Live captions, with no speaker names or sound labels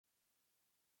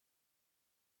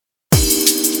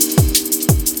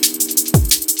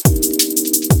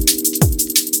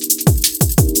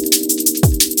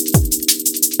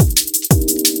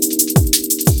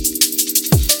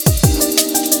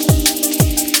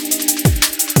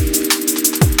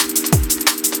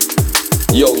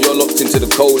Yo, you're locked into the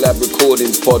Collab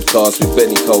Recordings podcast with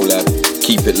Benny Collab.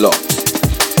 Keep it locked.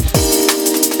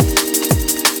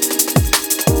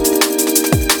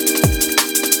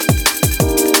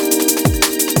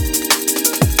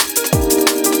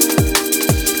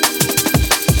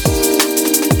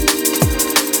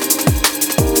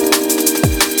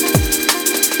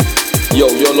 Yo,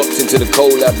 you're locked into the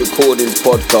Collab Recordings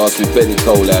podcast with Benny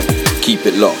Collab. Keep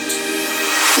it locked.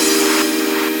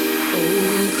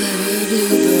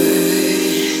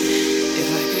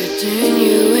 Turn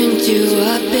you into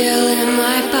a bill in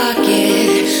my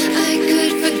pocket. I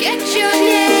could forget your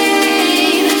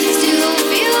name, still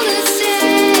feel the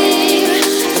same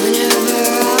whenever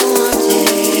I want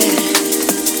it.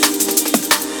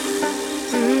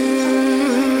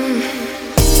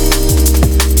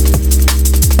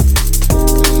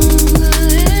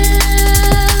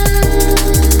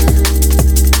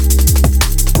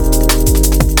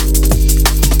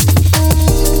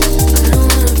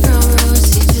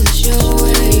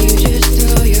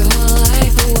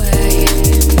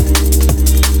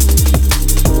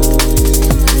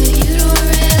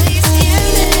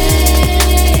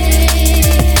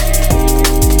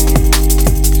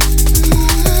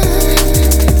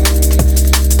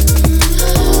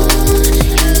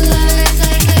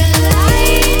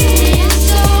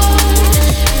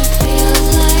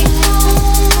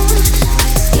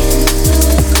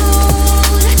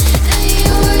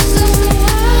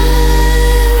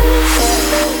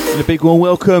 Big one,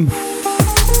 welcome to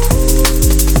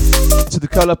the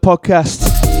Collab Podcast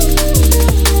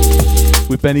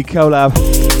with Benny Collab.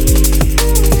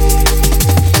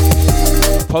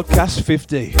 Podcast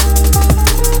 50.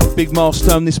 Big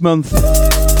milestone this month.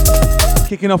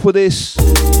 Kicking off with this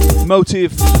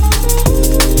Motive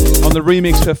on the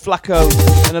remix for Flacco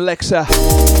and Alexa.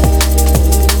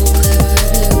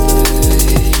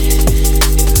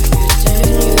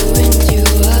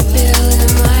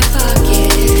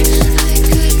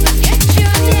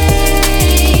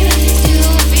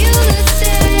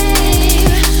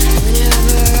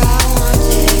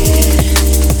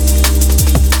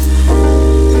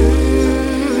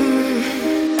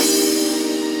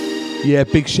 Yeah,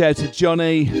 big shout to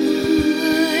Johnny.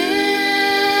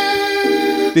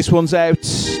 This one's out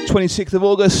 26th of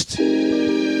August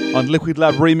on Liquid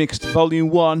Lab Remixed Volume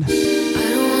 1.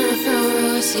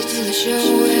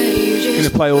 Gonna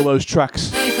play all those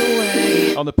tracks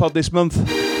on the pod this month.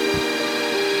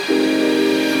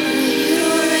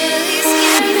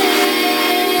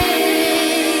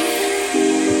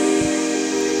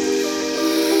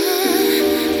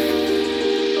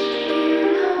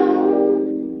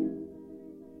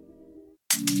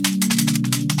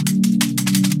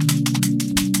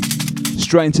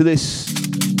 Straight into this,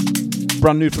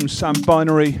 brand new from Sam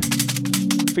Binary,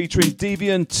 featuring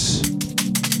Deviant,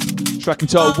 track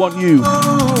entitled Want You,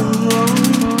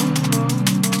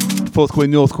 Fourth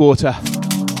Queen North Quarter,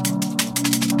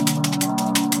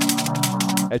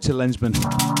 out to Lensman,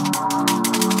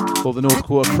 all the North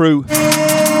Quarter crew.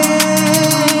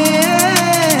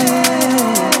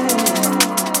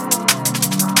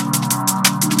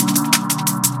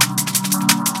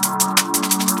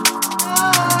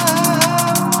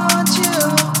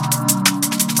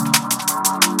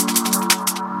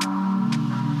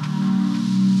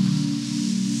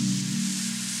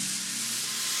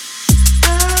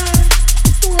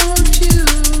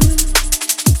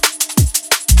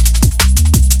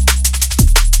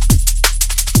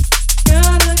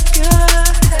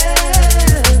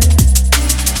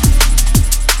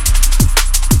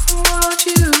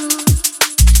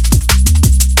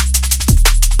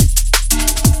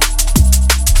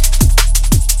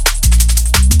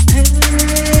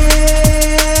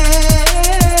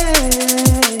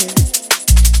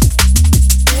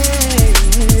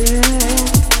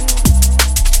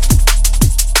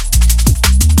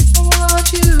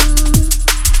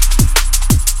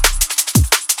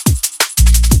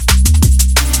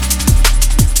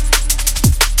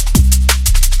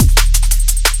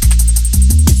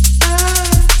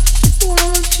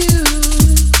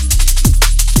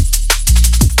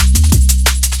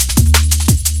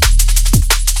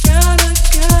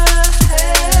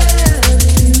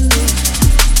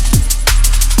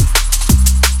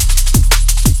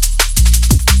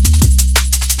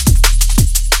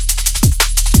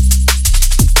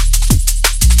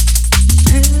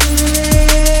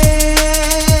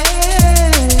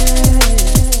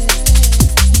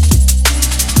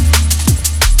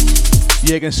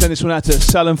 Yeah, gonna send this one out to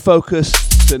Salon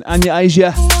Focus and Anya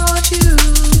Asia.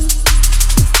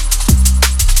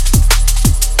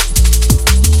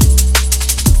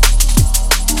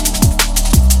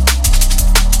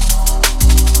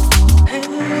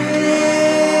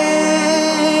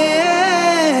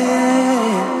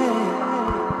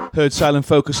 Heard Silent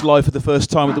Focus live for the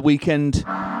first time at the weekend.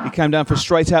 He came down for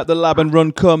Straight Out the Lab and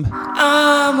Run Come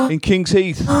in King's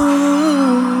Heath.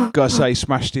 Gotta say, he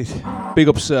smashed it. Big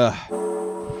up, sir.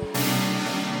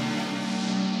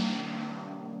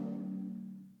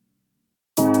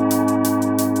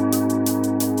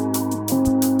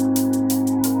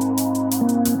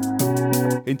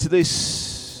 Into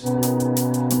this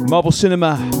Marvel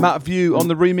Cinema, Matt View on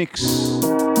the remix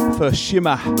for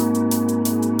Shimmer.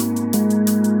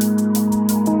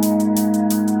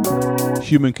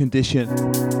 Human Condition.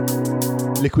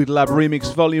 Liquid Lab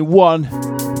Remix Volume 1.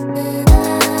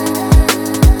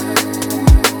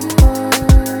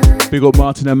 Big up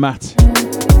Martin and Matt.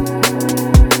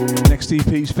 Next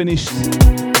EP's finished.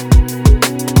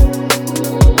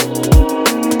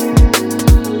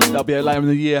 That'll be out later in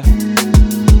the year.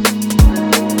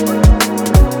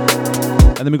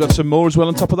 And then we've got some more as well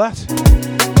on top of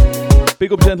that.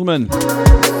 Big up, gentlemen.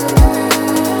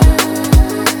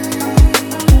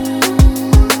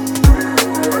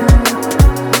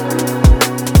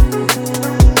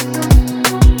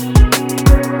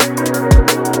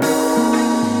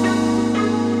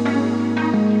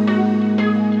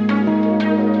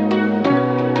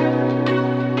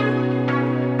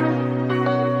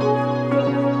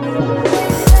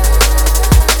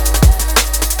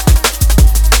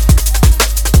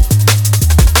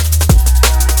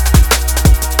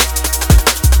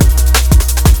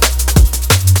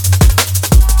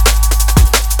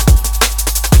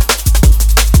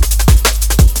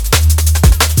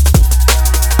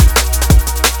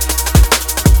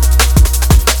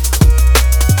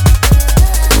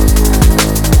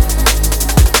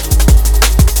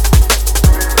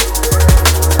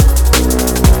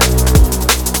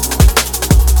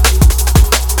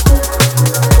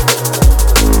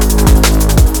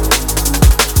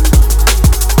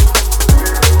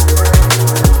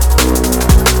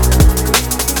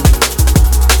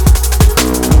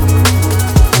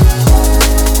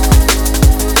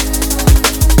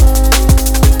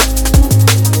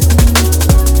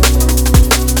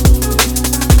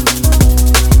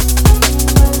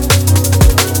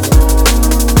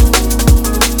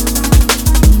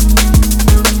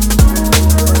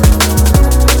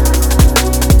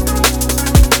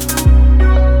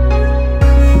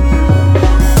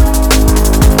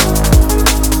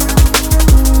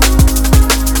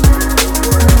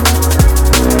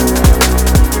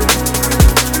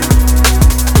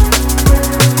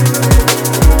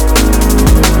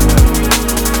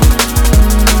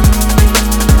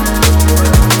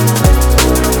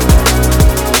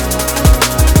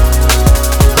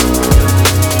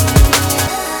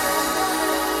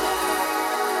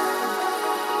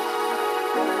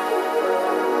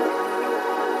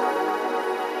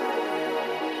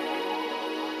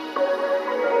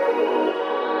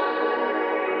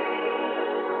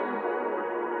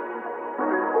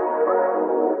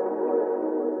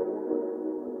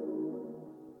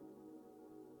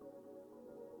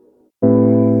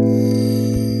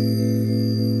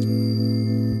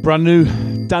 Brand new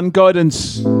Dan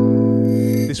Guidance.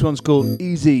 This one's called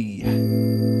Easy.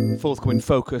 Forthcoming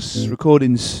Focus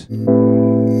Recordings.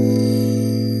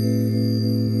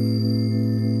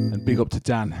 And big up to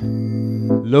Dan.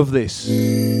 Love this.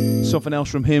 Something else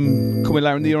from him coming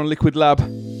later in the year on Liquid Lab.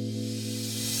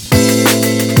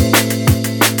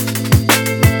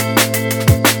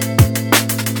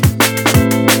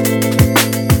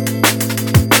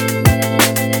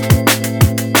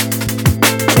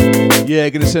 Yeah,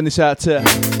 gonna send this out to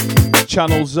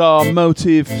Channel Czar,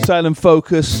 Motive, Silent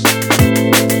Focus,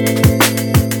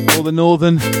 all the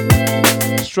Northern,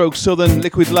 Stroke Southern,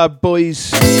 Liquid Lab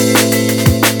boys.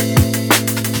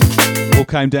 All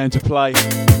came down to play.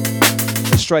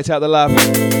 Straight Out the Lab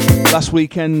last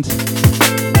weekend.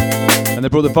 And they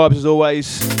brought the vibes as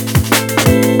always.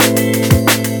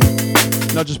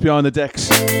 Not just behind the decks.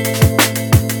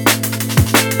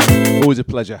 Always a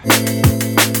pleasure.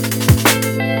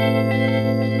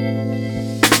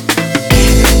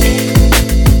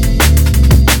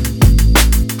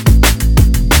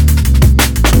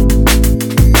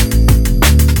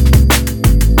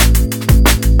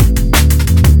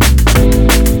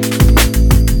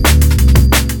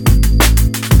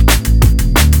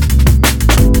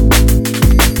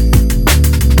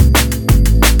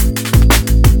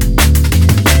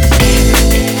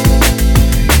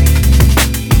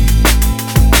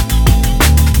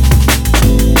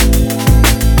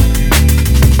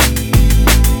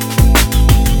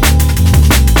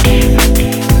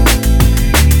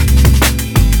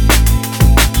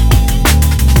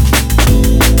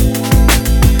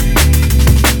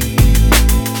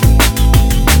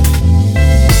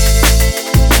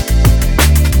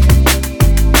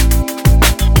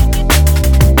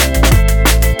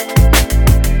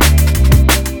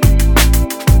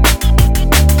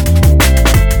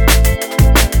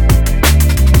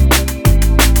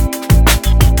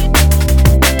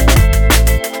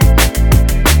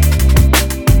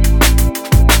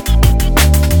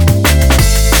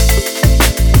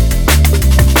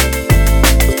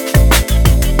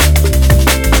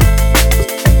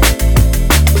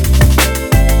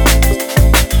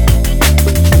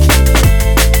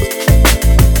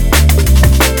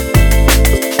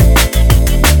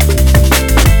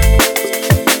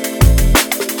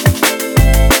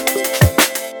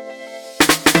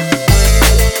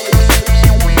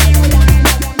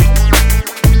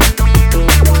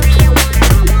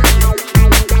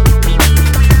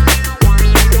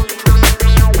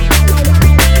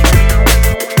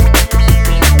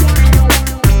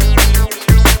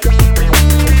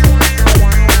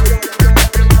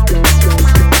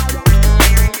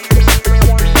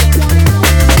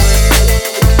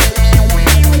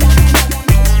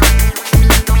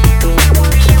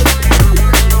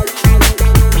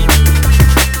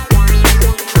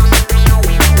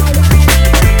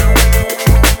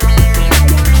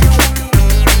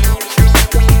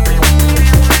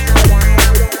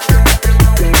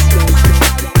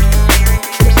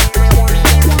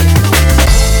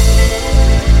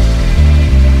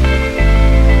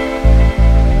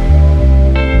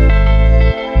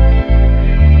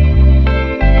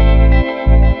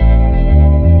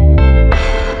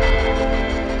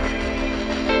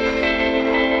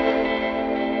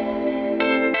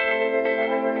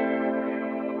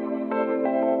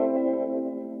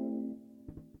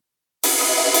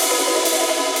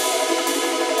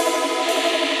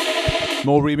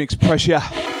 More remix pressure.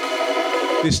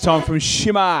 This time from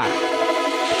Shimmer.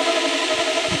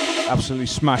 Absolutely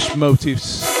smashed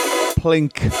Motives.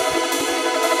 Plink.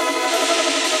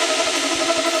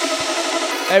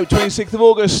 Out 26th of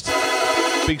August.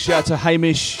 Big shout out to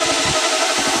Hamish.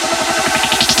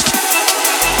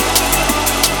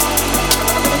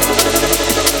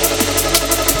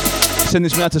 Send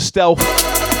this one out to Stealth,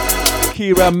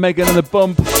 Kira, Megan and the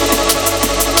Bump.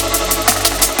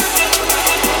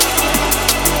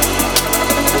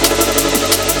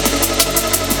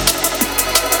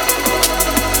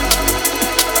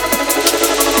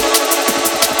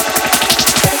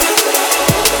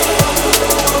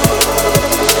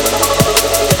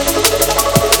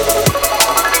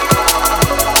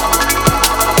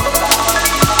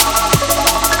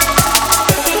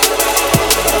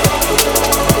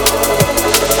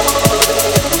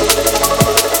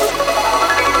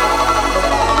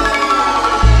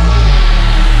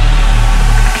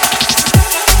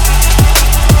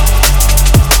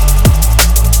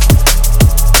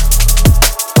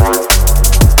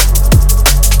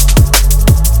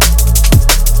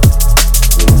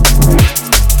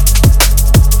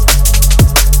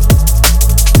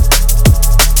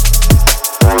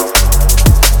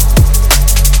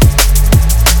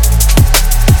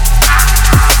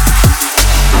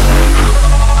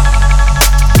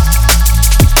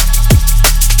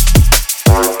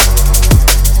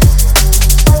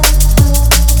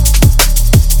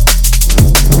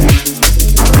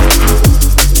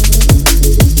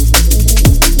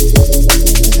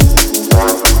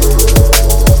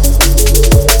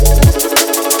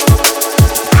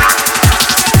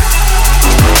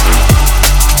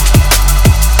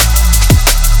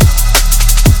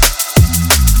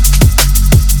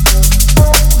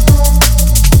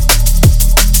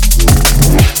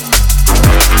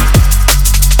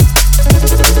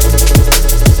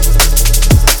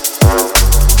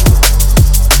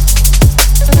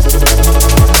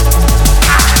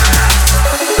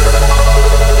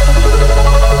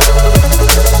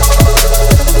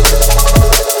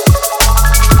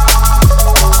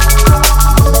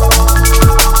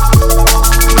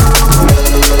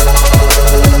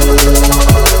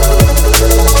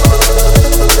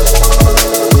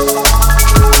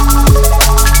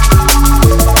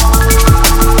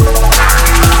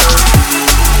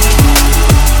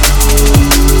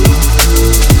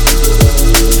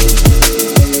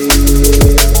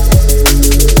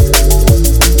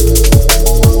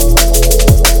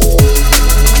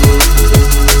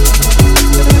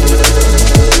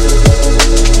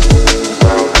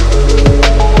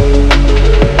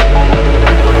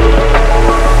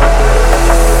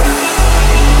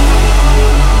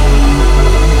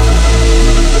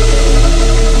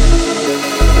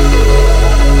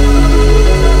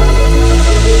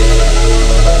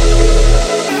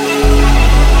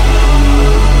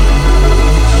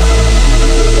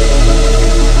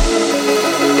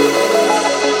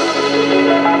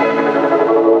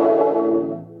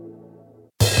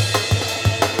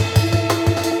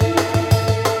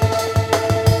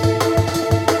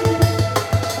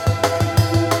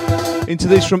 Into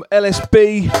this from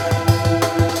LSB,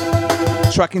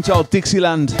 track entitled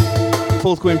Dixieland,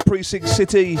 forthcoming Precinct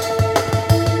City.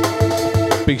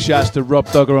 Big shouts to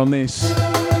Rob Dogger on this.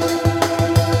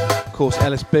 Of course,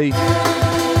 LSB.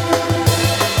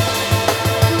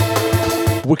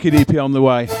 Wicked EP on the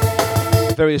way.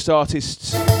 Various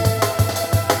artists.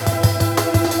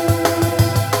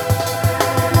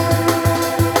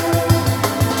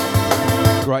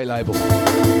 Great label.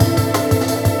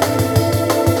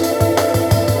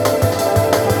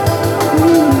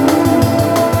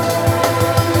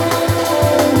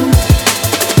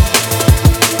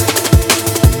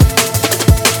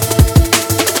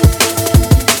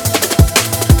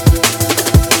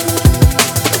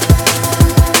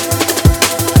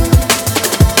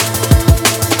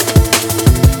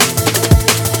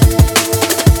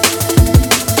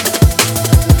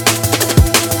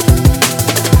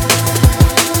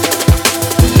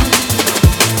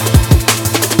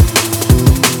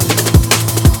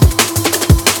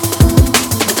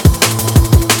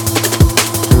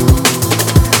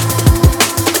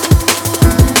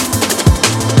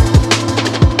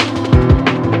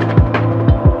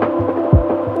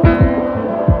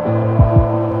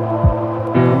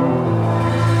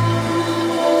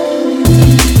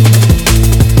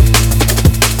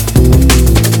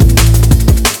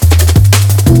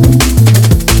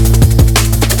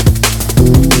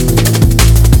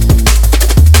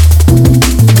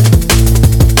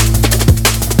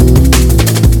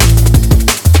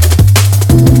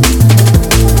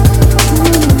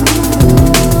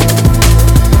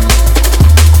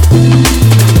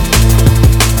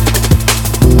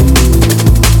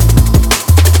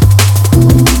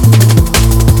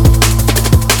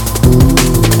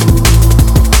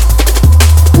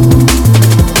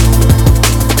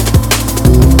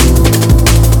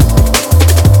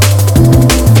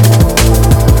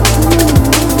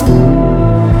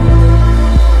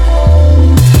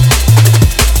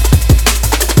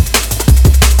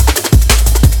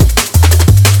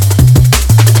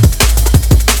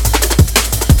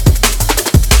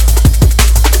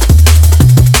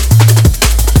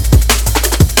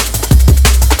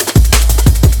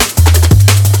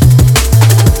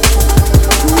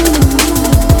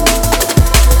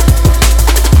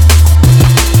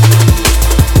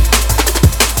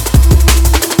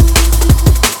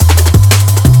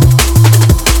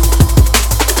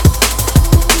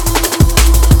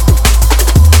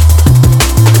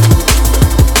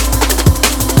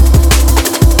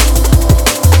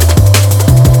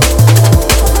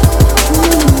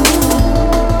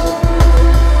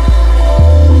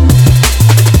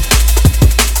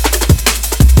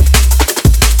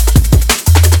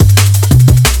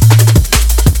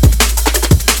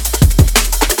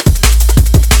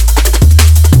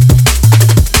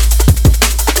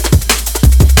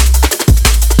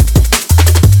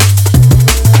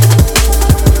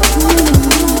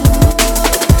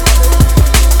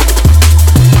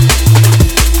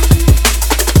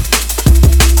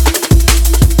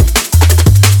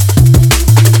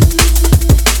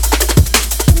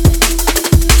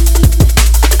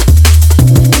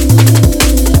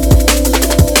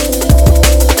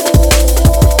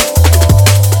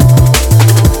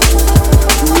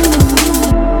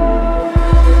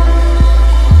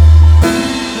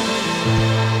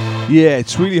 Yeah,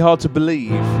 it's really hard to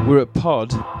believe we're at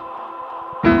pod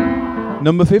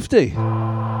number 50.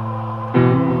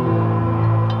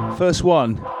 First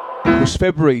one was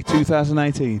February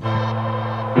 2018. So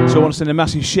I want to send a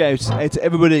massive shout out to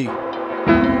everybody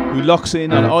who locks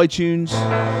in on iTunes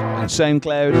and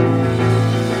SoundCloud.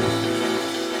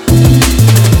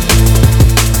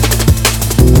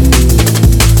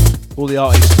 All the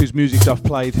artists whose music I've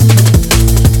played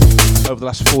over the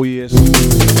last 4 years.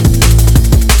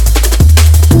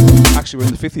 Actually, we're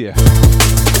in the 5th year.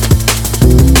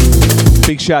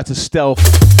 Big shout out to Stealth,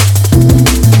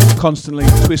 constantly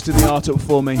twisting the art up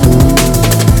for me.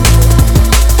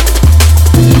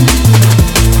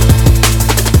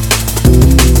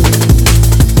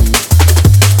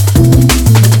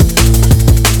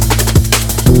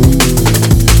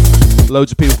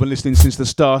 Loads of people have been listening since the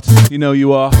start. You know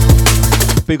you are.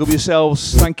 Big up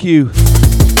yourselves. Thank you.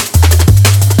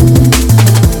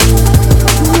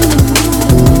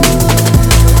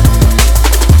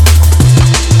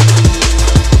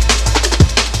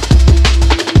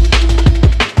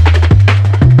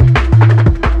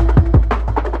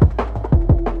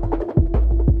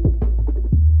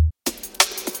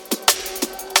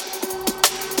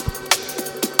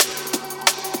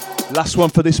 Last one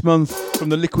for this month from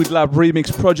the Liquid Lab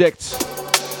Remix project.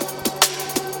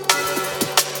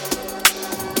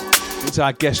 It's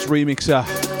our guest remixer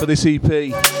for this EP,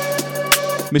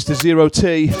 Mr. Zero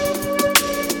T.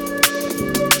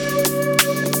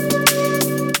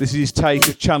 This is his take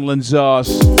of Channel and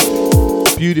Czar's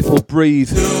beautiful Breathe.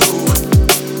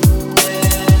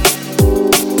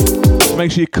 So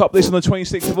make sure you cop this on the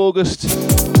 26th of August.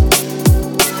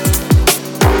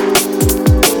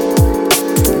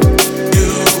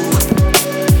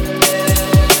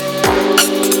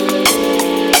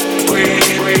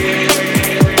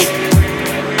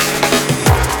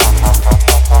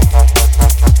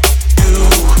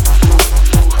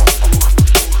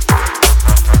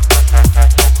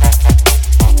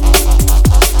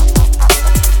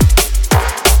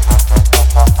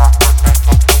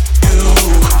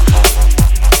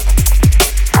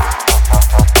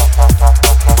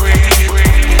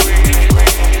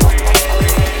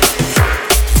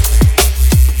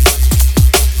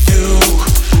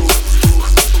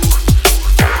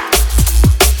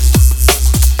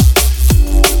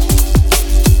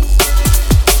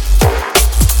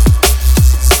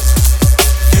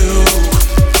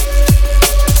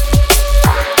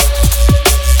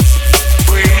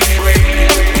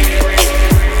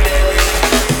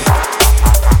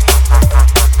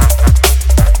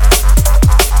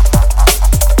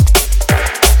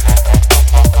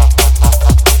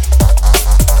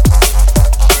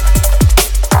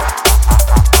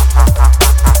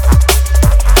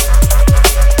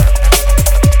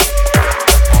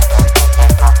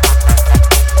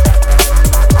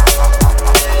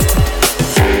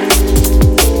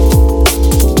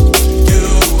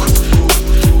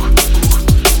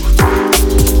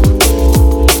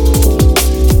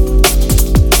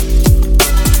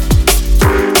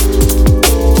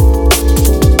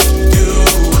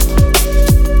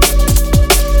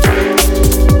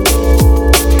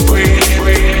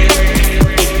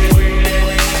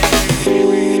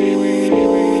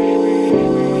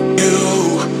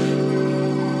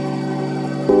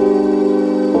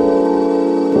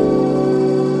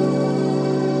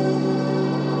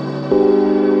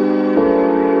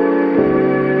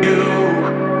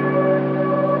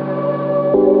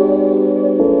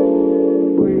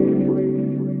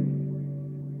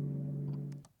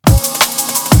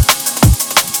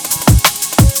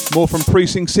 More from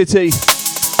Precinct City.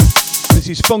 This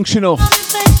is Functional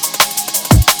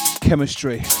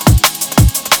Chemistry.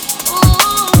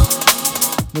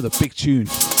 Another big tune.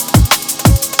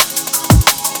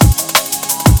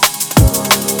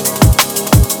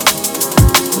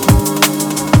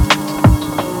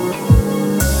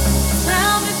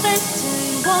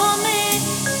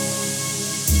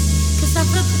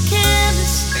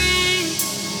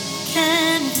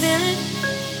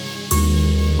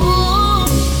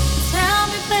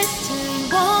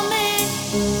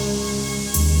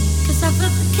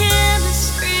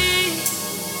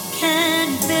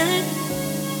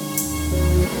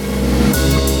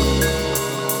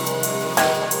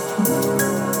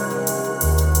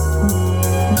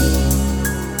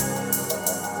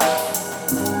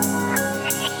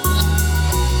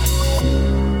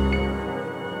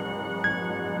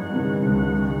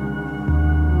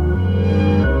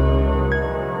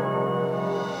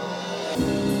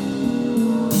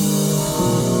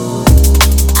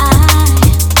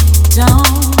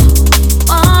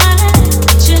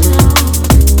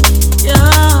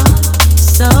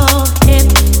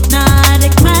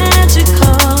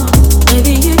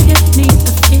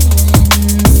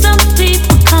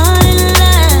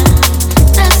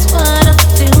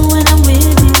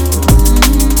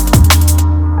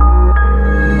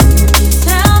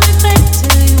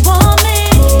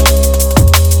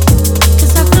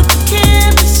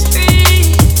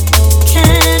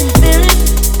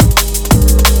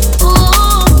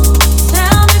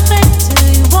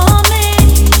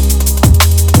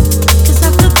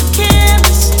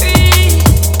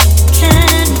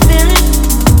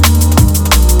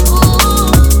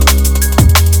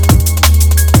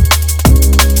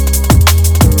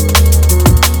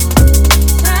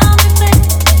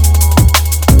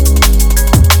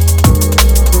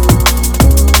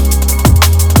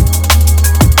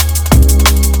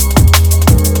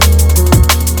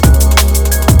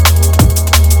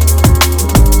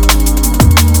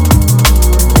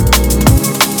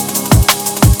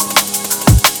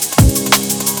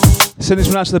 Send this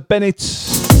one out to the Bennetts,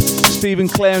 Stephen,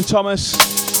 Claire and Thomas.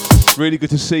 Really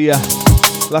good to see you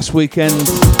last weekend.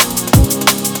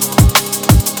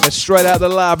 They're straight out of the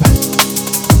lab.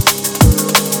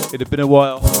 It had been a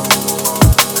while.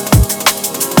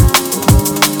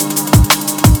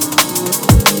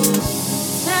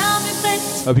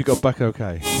 Hope you got back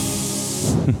okay.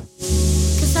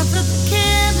 Cause I felt the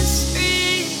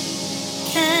chemistry,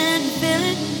 can you feel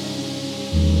it?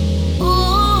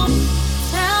 Ooh,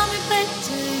 tell me, baby,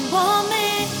 do you want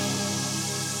me?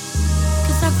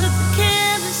 Cause I felt the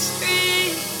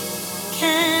chemistry,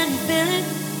 can you feel it?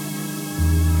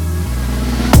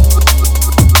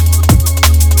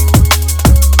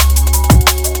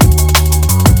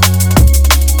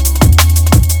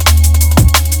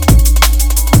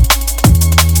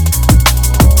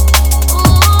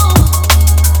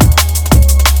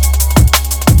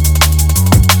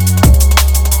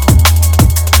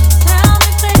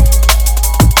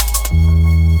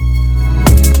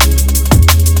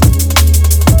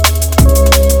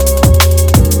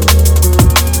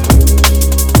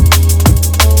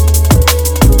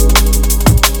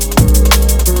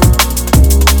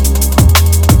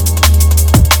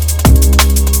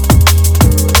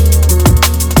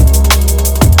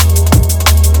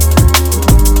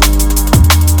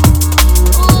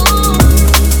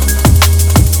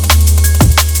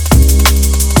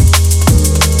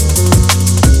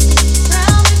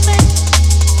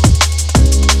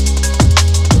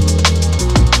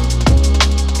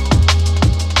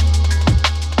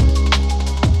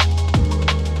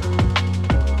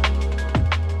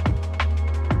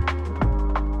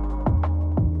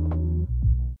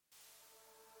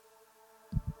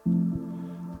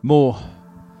 More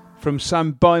from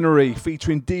Sam Binary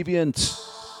featuring Deviant.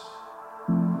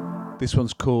 This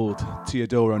one's called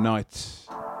Teodoro Night.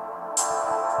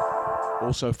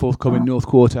 Also forthcoming North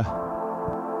Quarter.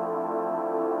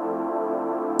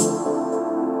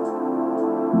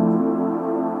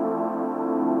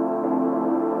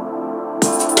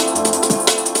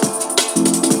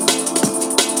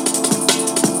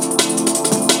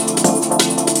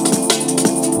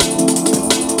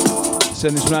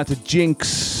 Send this one out to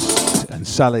Jinx and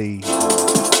Sally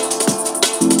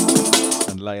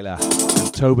and Layla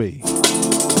and Toby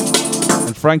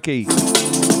and Frankie.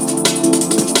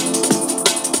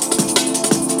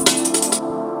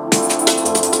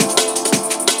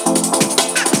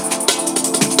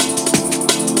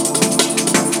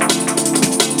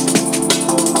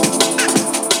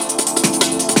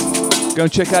 Go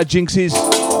and check out Jinx's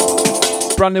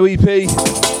brand new EP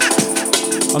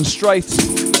on Straight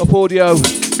Up Audio,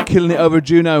 killing it over at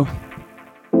Juno.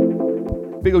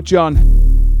 Big up John.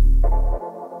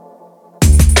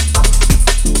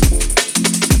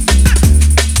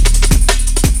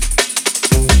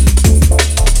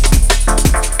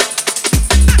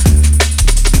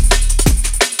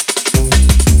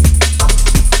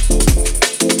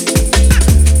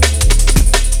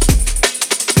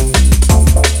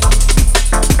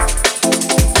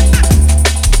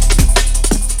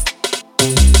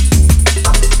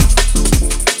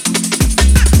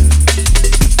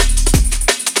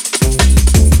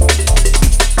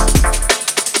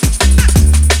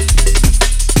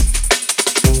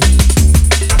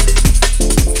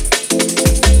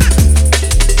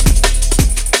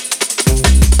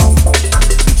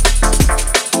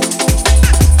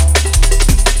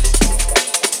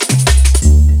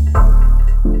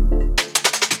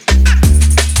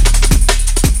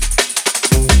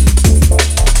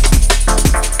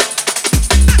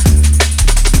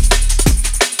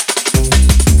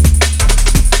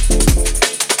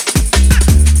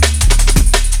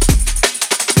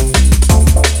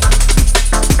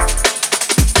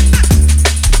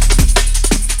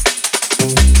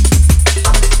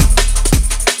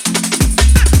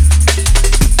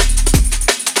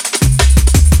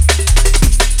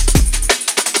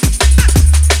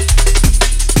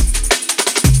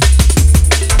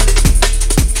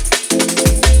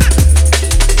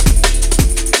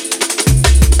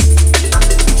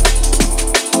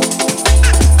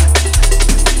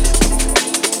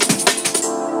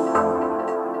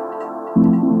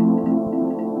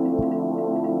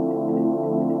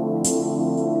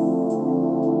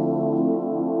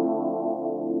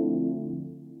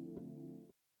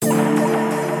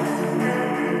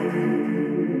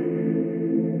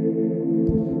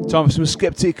 Time for some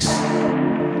Skeptics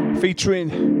featuring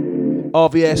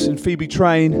RVS and Phoebe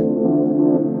Train.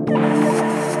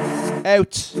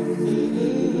 Out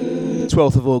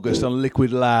 12th of August on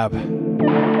Liquid Lab.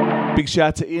 Big shout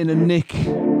out to Ian and Nick,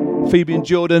 Phoebe and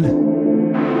Jordan.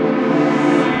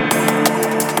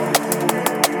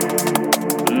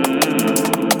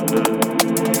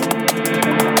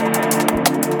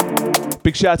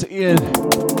 Big shout out to Ian.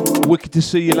 Wicked to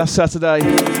see you last Saturday.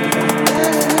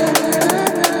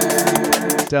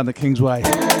 Down the Kingsway.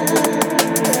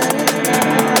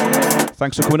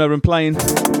 Thanks for coming over and playing.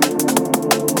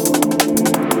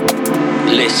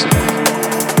 Listen.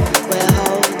 We're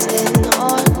holding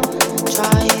on,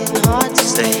 trying hard to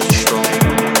stay strong.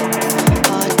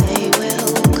 Our day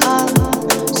will come,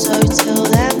 so till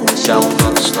then we Shall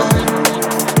not stop.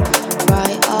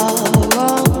 right or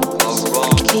wrong.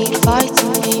 Keep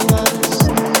fighting, we must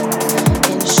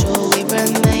ensure we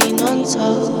remain on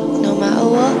top, no matter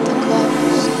what the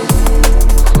cost.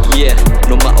 Yeah,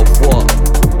 no matter what,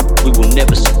 we will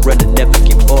never surrender, never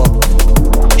give up.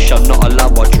 Shall not allow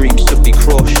our dreams to be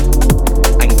crushed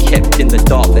and kept in the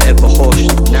dark, forever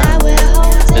hushed. Nah,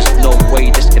 there's no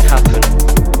way this can happen.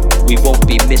 We won't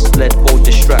be misled or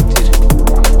distracted.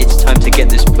 It's time to get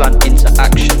this plan into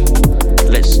action.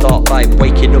 Let's start by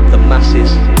waking up the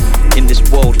masses. In this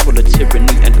world full of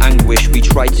tyranny and anguish, we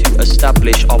try to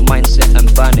establish our mindset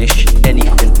and banish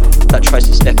anything that tries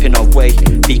to step in our way.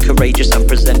 Be courageous and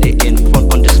present it in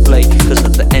front on display, cause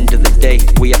at the end of the day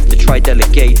we have to try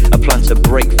delegate a plan to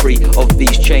break free of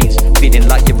these chains. Feeling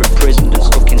like you're imprisoned and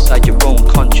stuck inside your own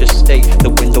conscious state. The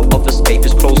window of escape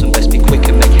is closed and best be quick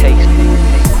and make haste.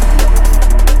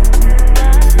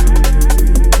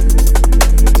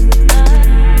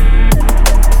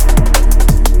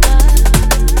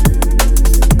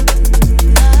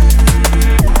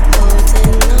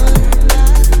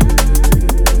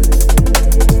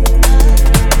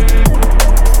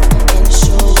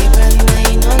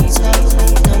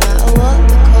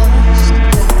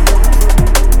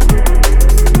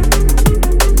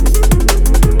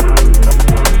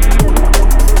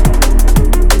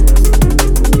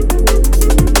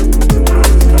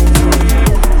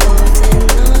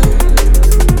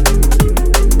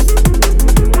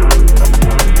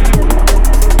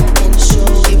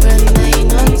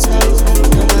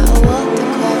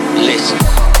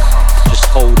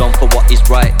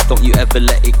 Don't you ever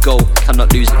let it go,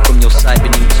 cannot lose it from your side. We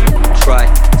need to try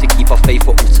to keep our faith at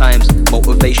all times.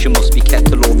 Motivation must be kept,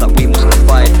 a law that we must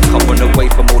abide. Can't run away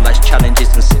from all life's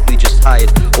challenges and simply just hide,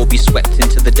 or be swept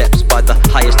into the depths by the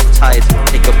highest of tides.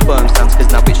 Take a firm stance, cause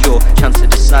now it's your chance to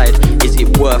decide. Is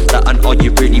it worth that, and are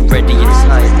you really ready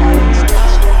inside?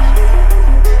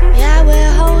 Yeah,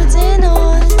 we're holding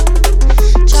on,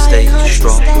 Stay trying hard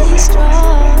strong. to stay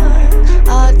strong.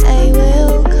 Our day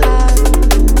will come.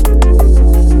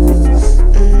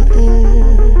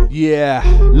 Yeah,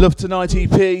 Love Tonight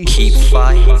EP. Keep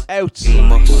fighting. Out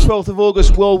 12th of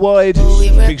August worldwide.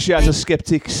 Big shout out to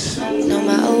Skeptics. No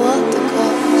matter what the cost.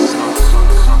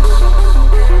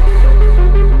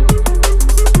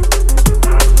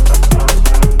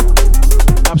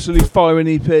 Absolutely firing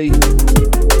EP.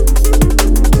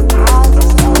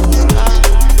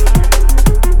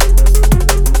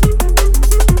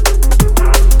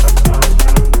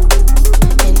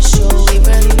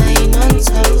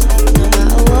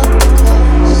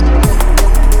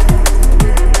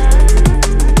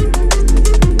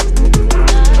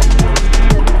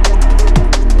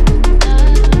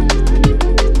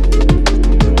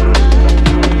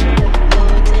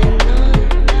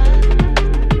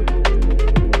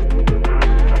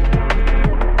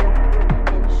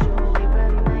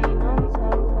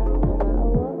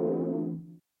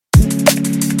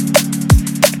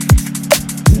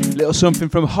 Little something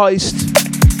from Heist.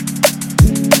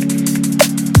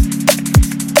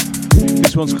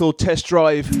 This one's called Test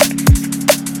Drive.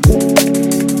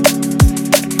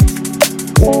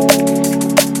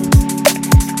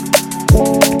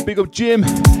 Big up Jim.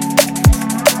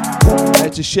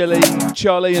 Out to Shelley,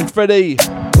 Charlie and Freddie.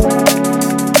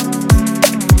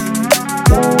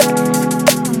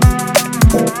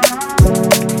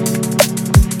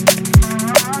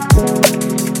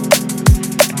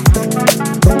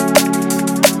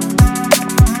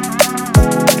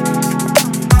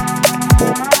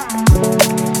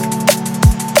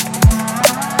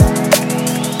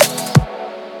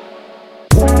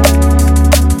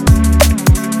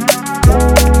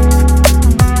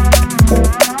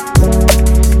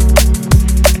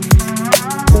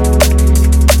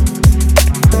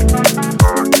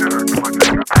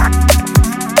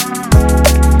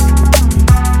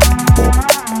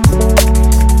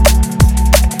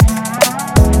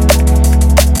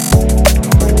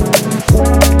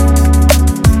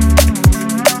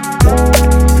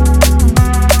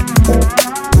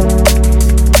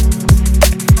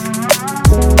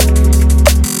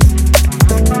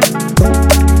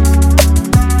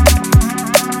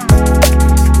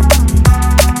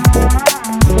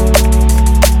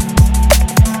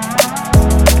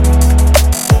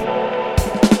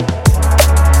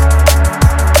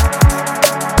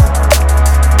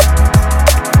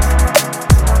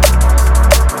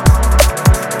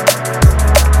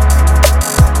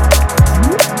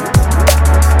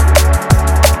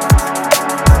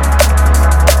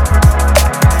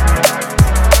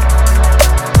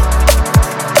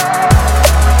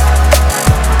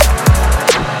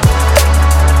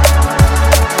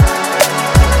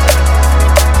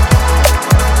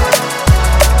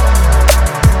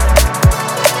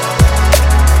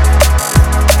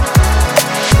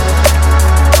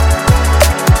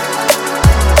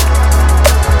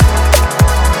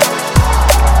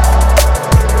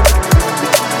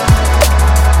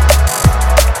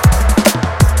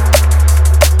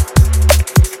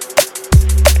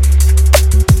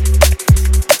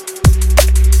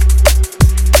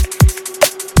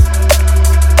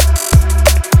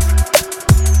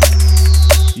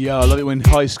 Yeah, I love it when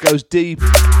Heist goes deep.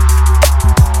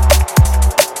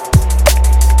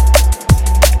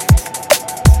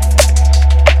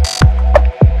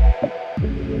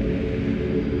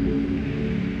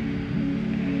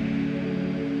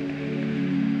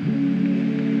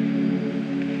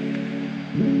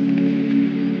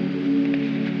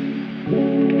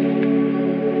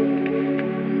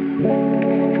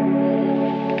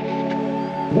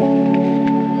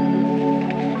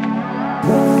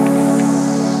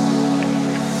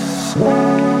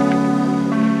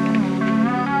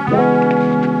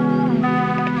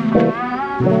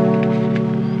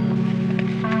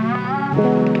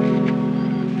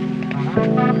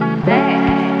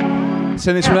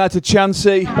 Send this one out to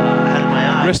Chansey.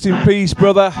 Rest in peace,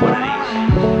 brother.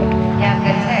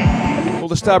 All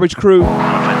the Starbridge crew.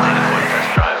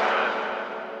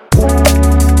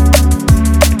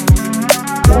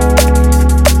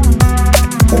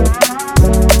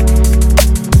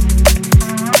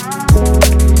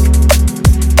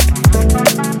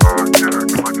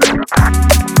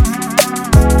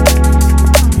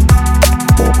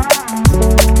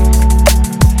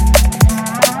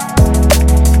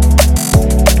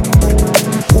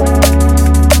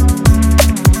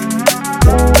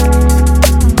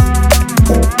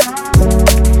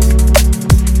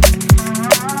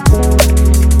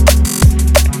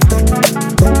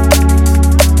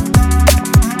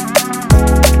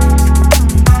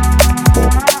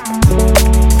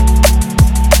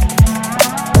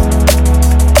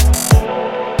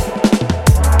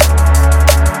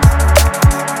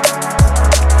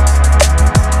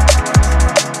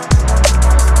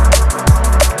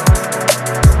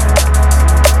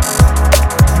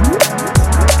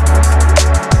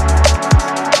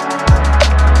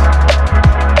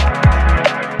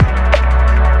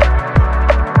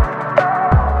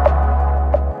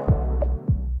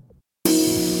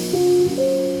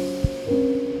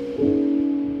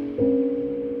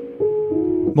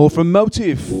 More from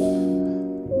Motive.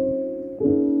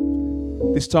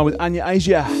 This time with Anya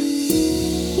Asia.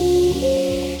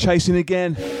 Chasing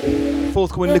again.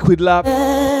 Forthcoming Liquid Lab.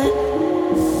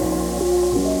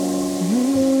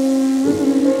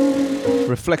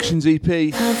 Reflections EP.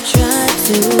 I've tried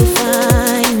to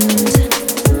find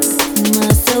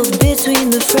myself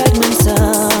between the fragments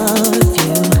of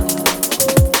you.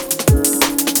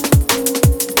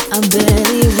 I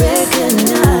barely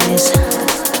recognize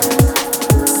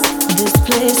this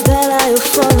place that I have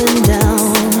fallen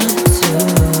down to,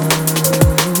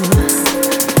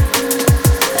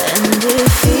 and it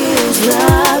feels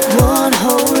like one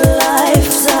whole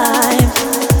lifetime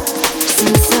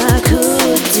since I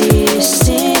could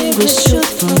distinguish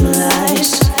truth from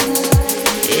lies.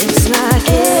 It's like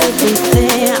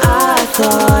everything I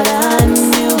thought I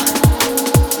knew,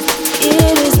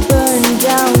 it is burned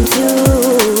down to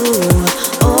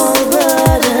all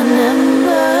but an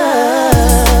ember.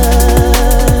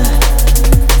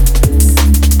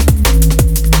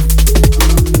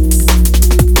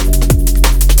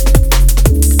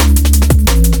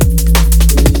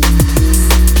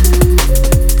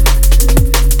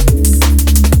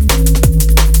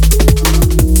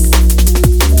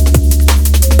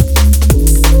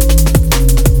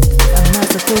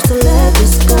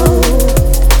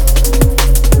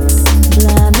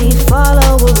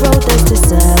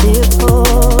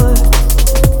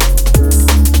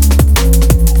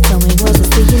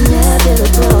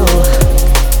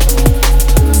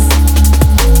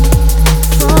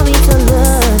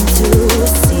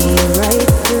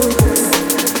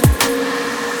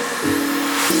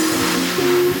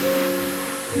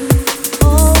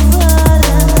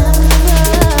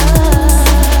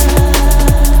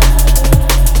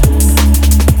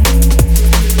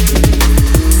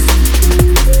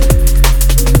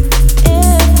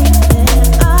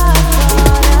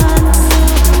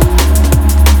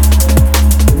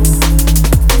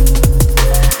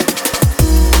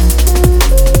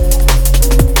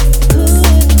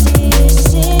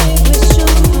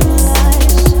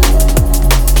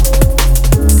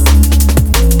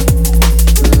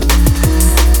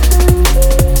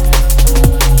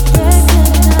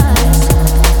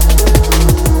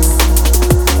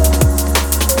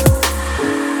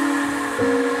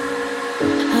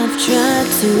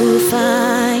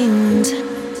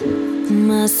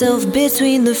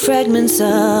 Between the fragments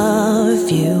of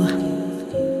you,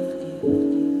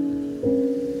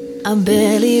 I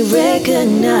barely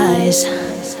recognize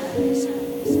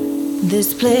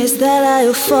this place that I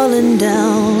have fallen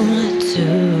down to.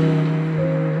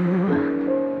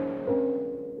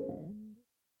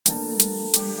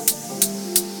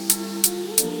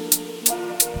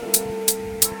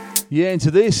 Yeah,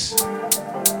 into this.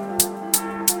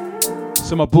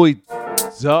 So my boy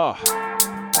Zah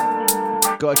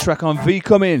got a track on V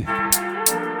coming.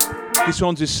 This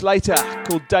one's with Slater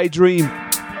called Daydream.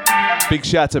 Big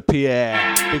shout out to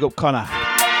Pierre. Big up Connor.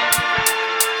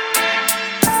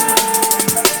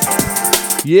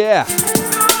 Yeah.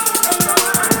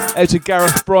 Out to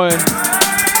Gareth Bryan.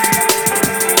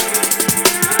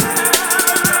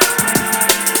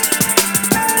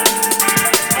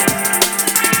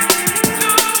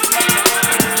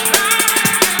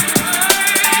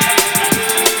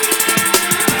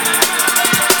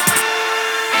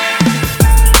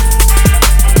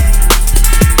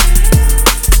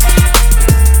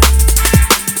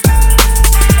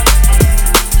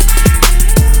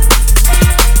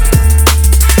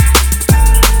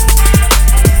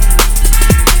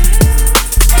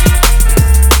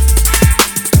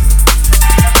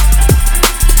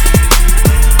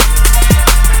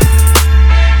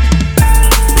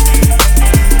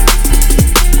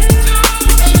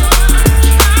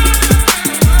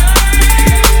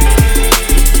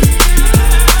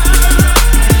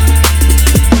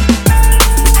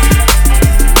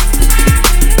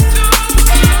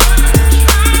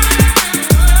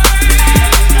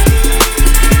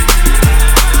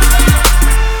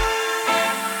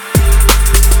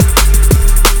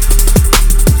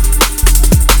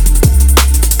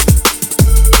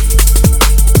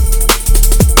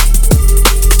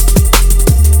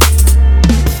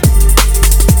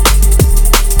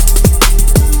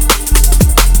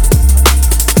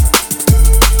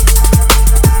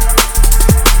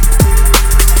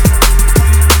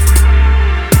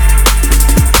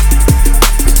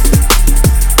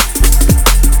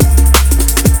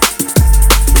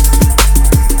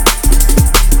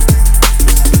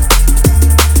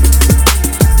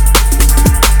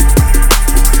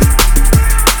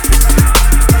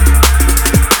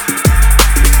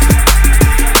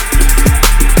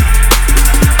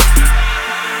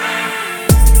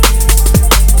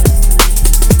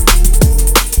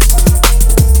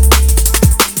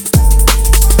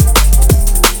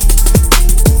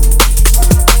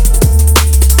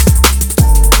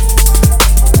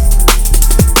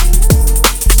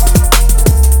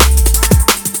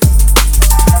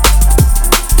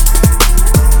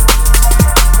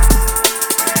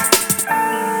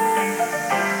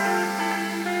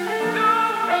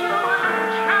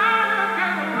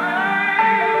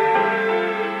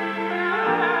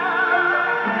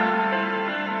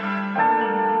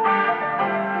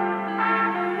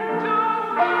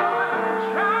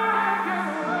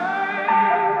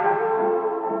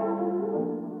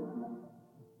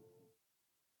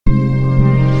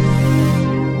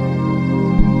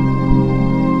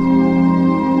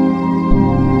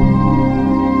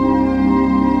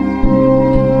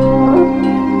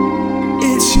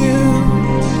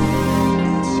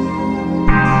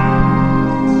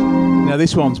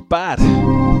 This one's bad.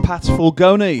 Pat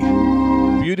Fulgoni,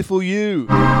 Beautiful You,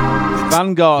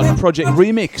 Vanguard Project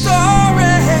Remix.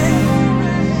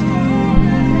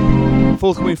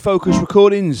 Forthcoming Focus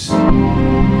Recordings.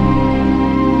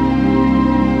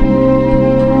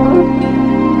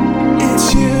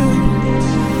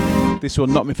 This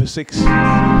one knocked me for 6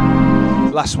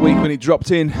 last week when it dropped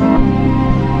in.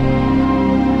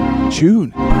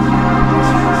 Tune.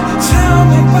 Tell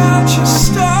me about your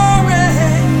story.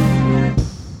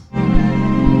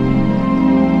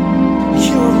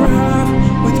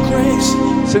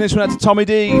 Send this one out to Tommy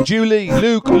D, Julie,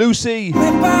 Luke, Lucy,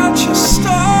 Emma,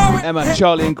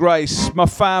 Charlie and Grace, my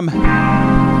fam.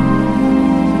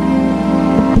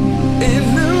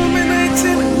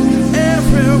 Illuminating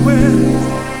everywhere.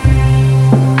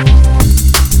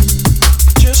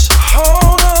 Just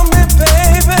hold on me,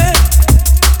 baby.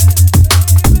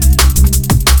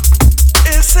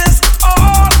 Is this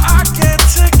all I get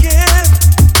to give?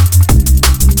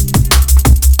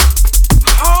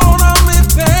 Hold on me,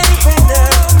 baby, now.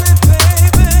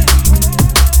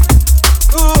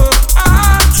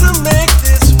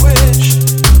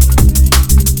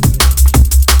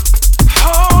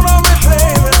 Hold on me,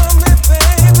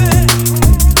 baby.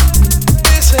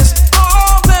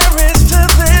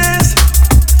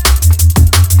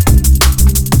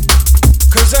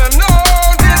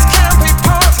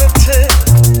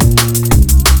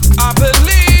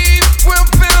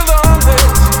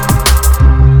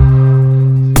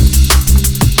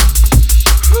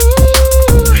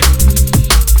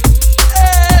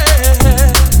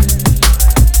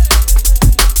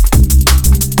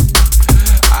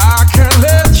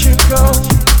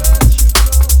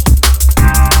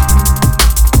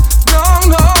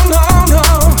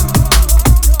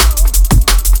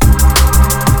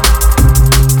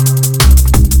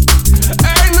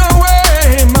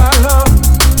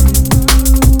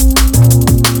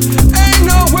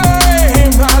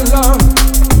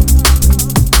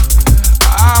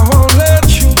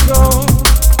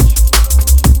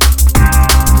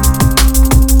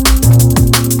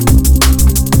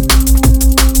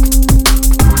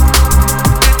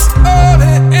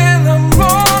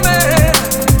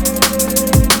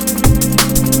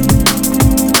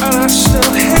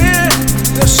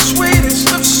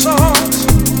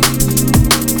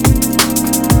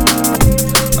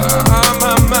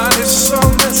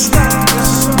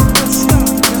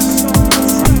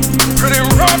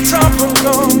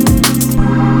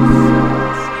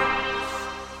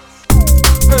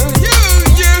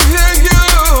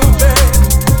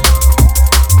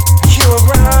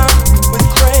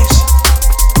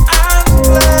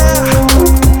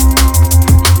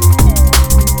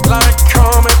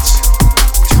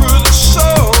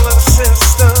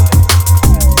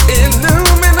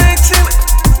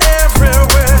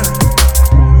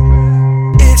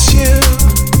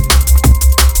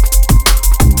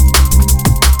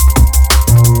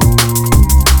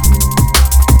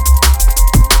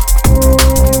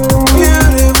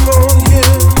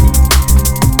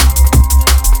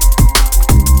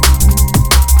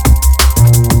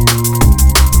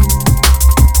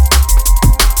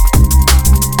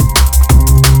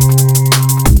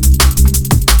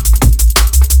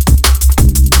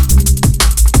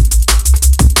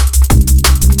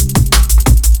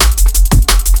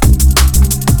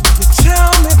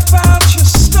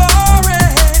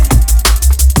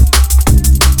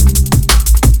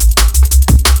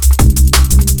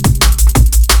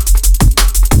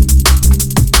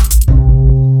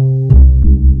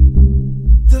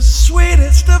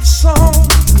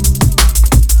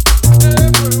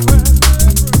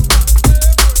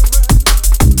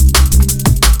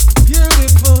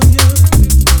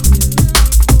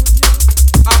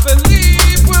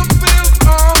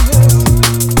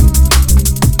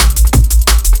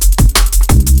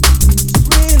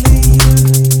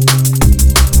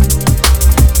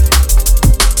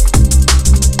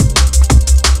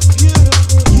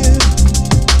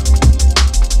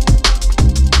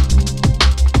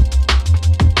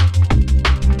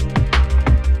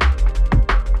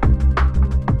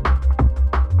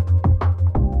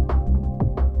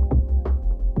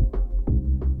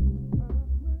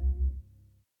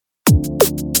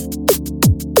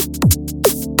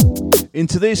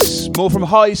 Into this, more from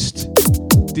Heist,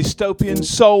 Dystopian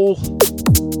Soul.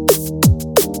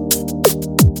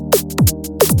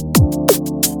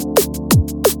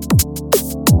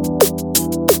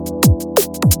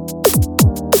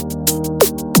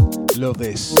 Love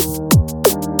this.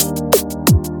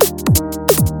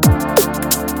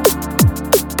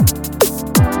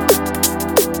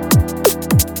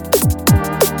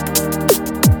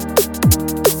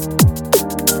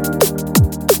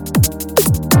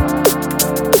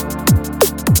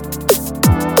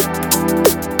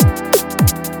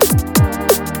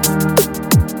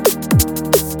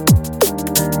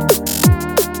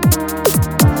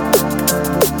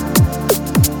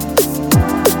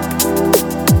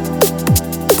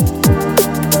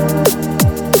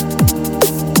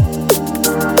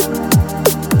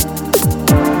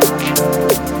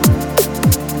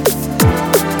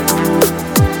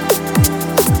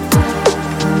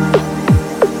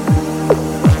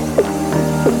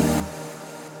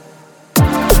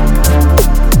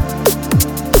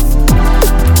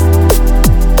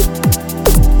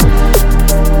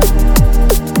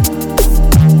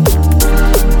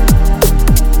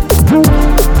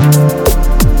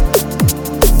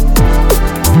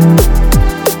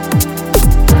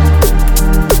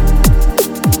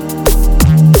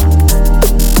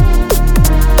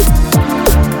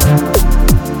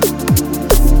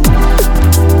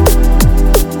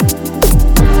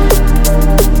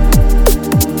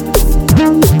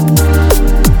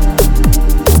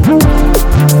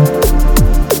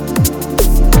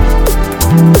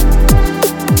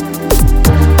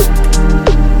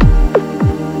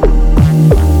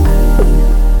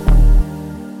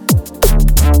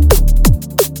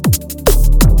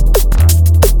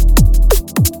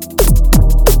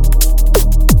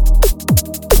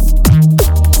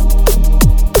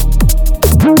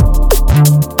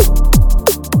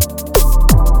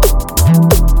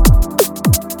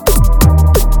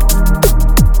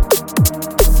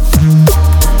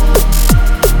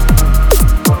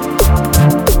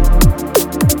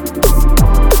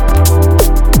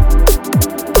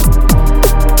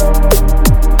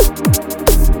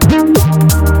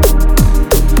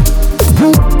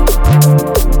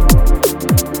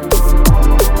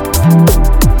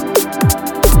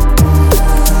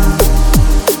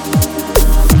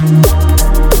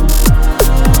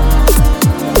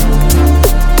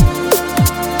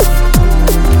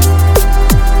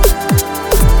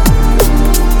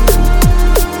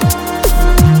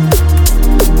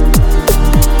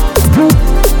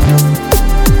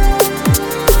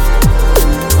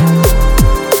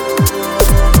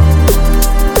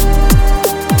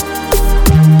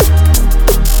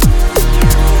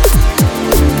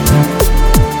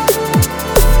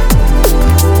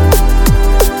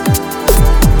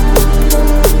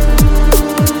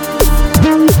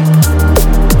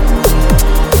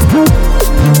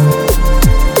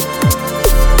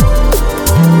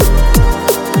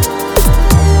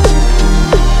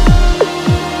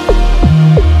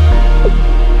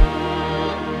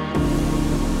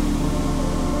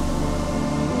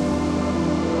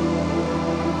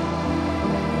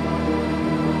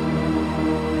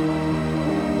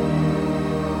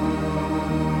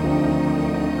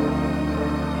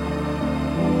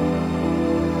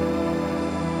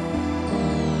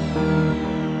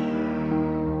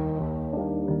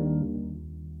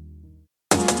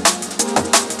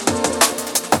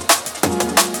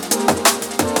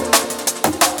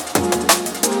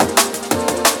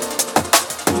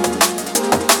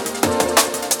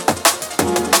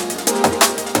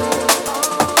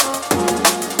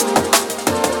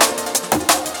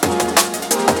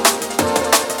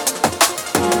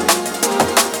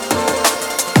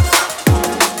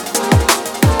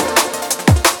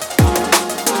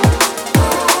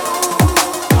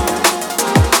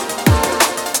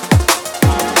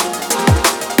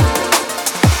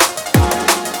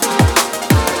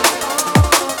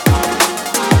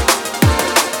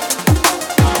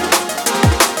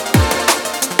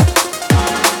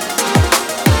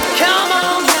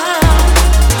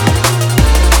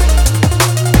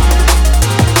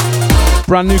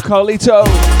 Brand new Carlito.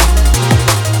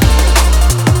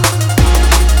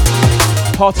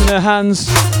 Heart in her hands.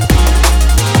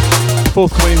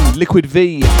 Forthcoming Liquid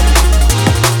V.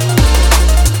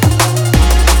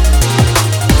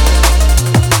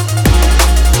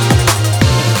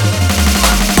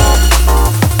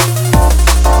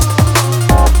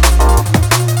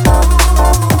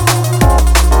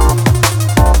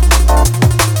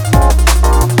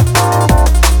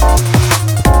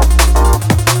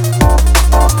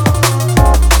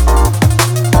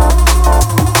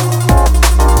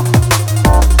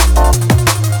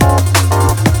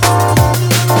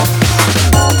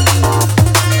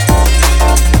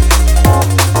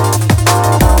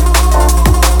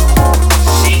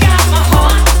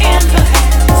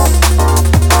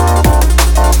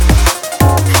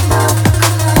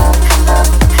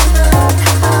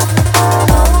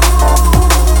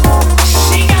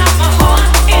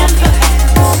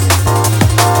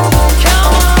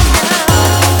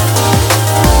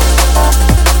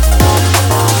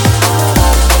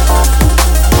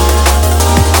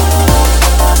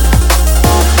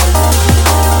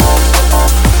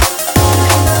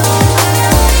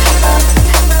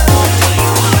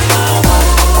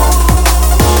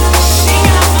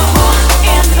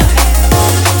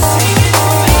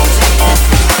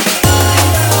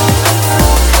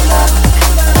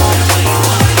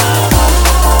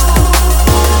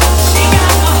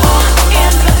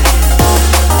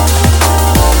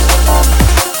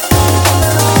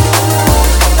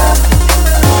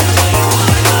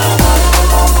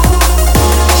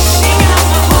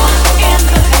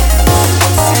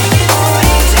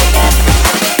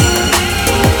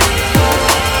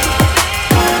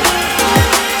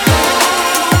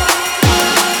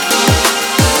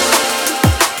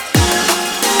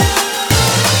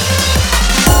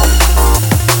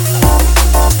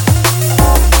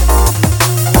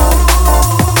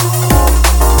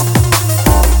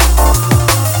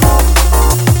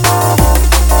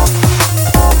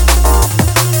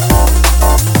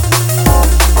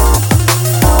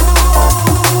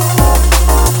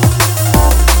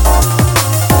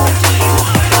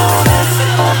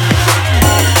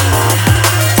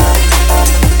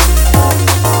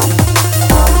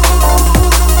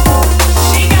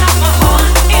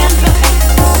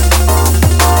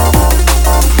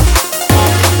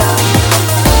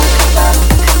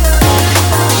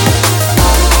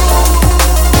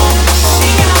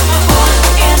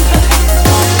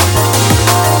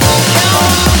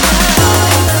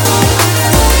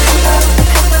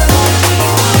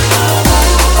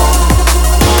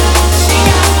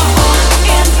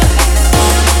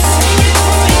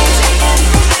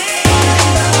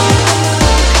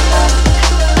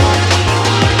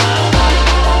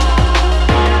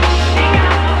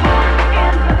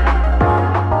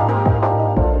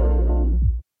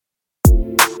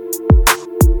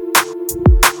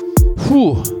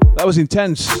 That was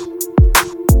intense.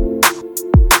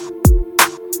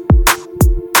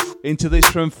 Into this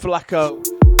from Flacco.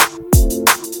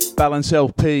 Balance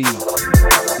LP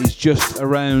is just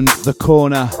around the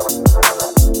corner.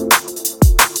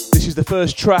 This is the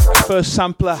first track, first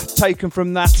sampler taken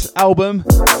from that album.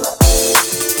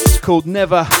 It's called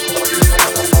Never.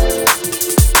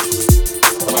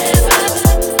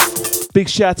 Big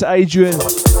shout to Adrian.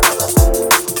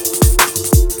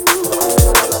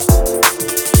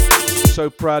 So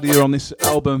proud of you on this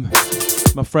album,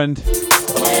 my friend.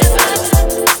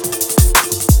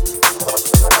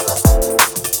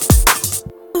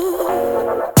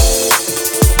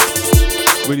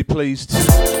 Really pleased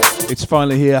it's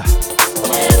finally here.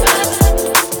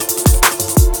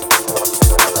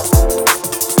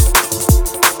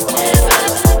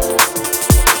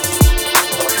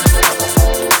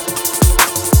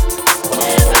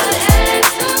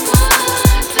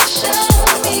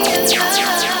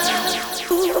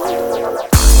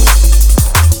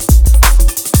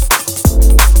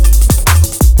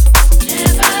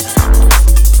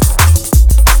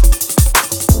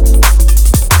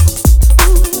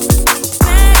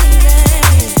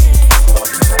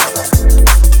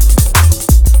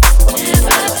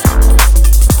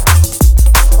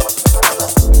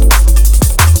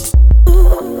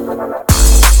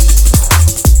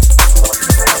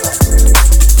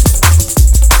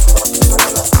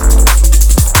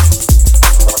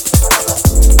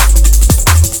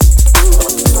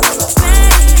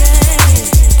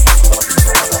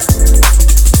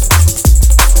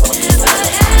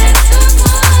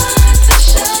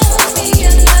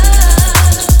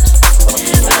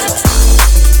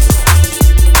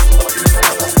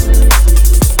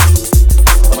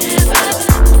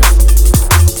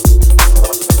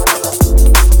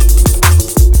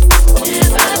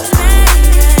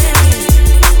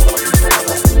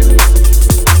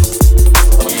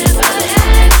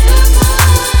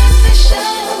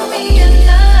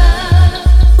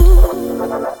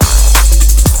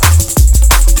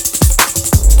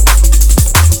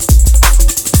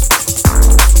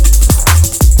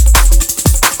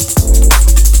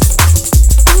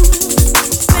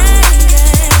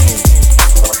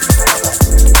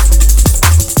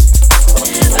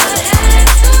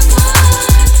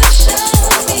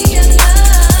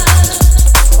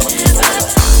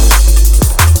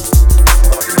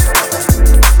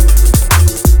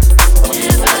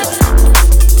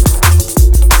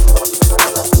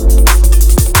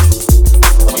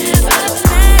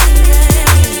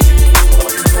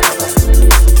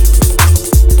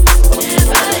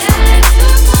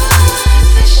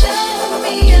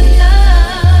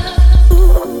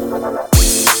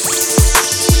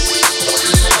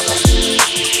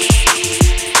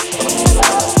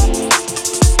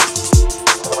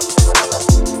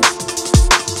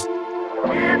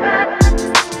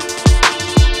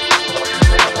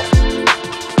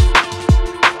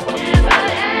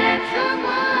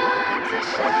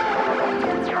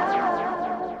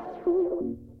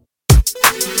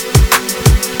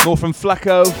 More from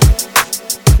Flacco.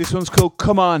 This one's called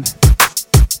Come On.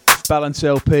 Balance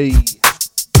LP.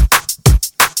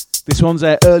 This one's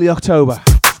out early October.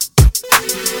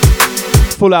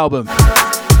 Full album.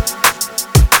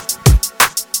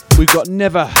 We've got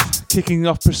Never kicking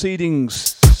off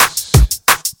proceedings.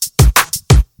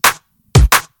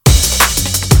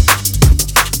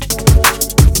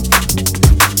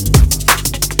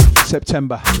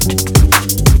 September.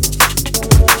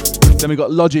 Then we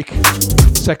got Logic,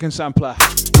 second sampler.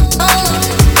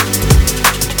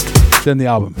 Then the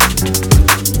album.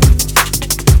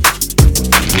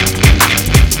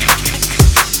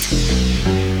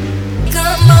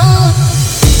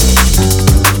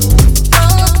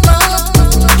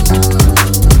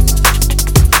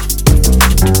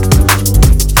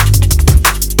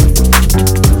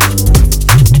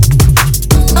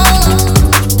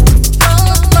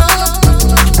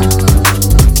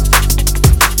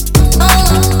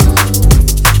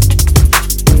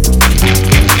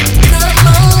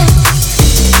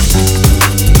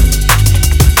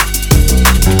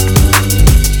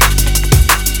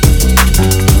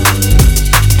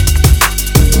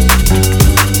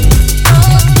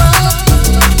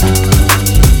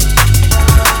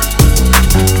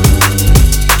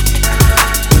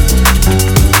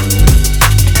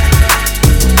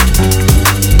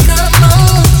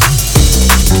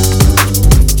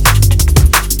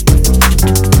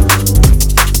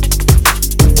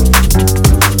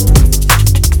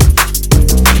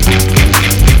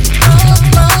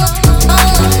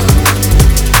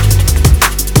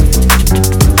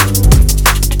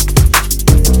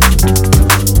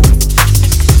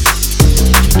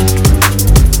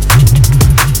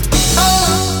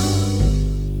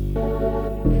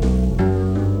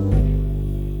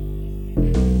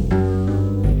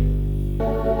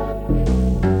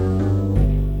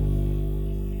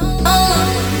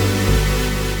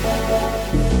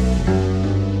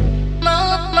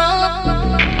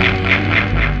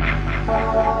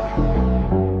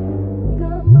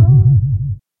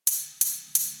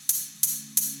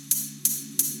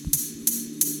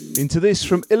 Into this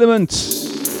from Element,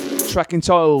 track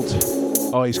entitled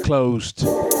Eyes Closed.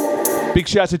 Big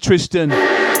shout to Tristan. He's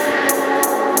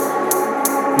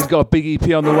got a big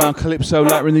EP on the way on Calypso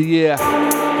later in the year,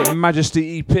 the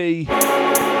Majesty EP.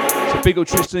 So big up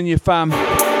Tristan and your fam.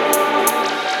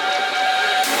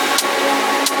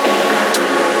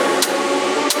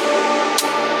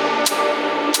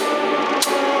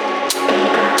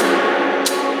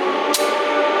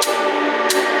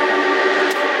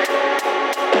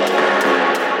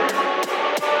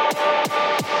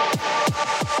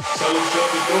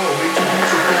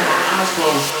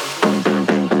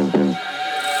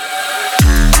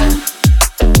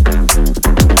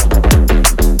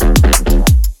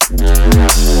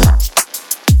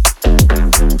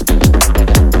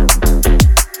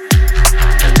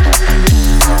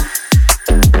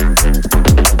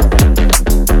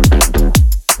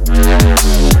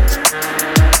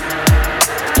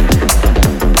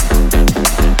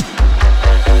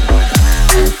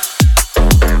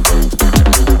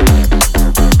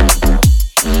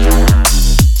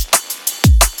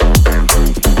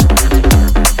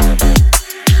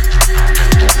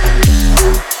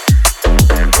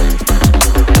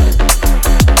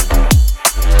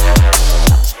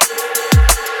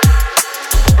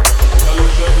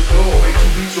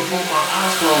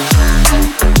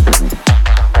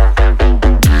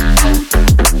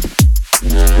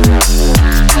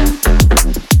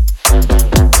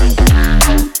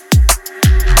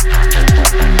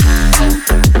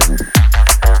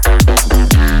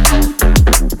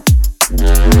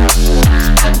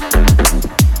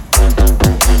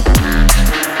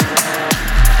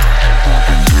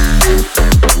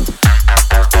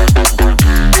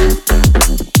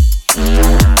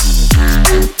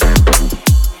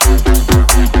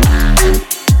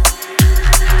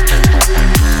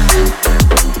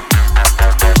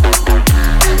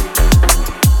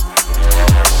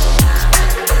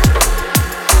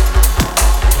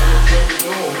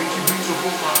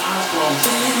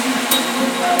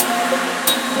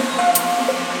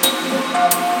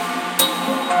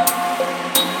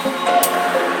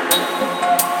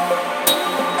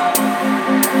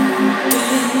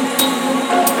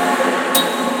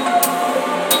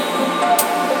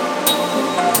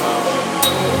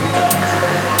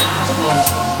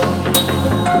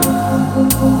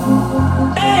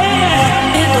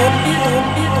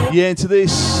 Yeah, into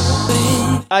this.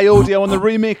 A-Audio on the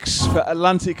remix for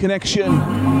Atlantic Connection.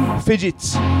 Fidget.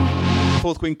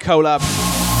 Fourth Queen collab.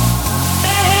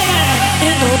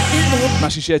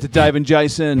 Massive share to Dave and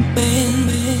Jason.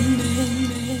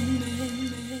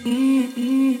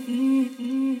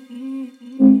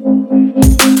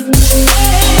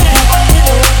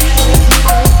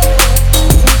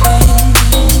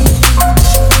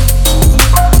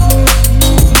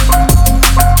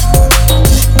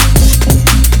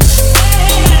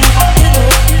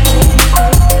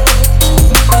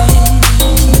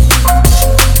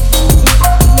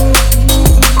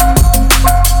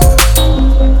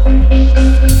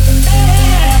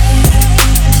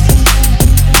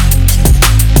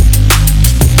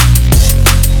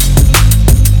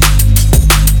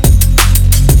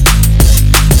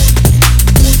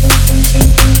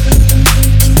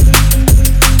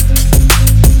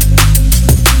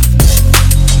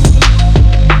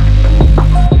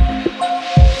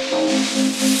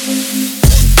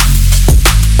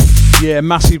 Yeah,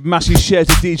 massive share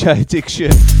to DJ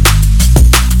Addiction.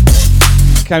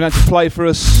 Came down to play for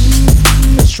us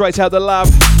straight out the lab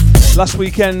last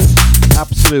weekend.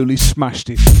 Absolutely smashed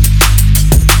it.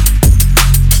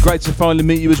 Great to finally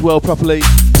meet you as well properly.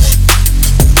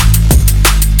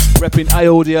 Repping A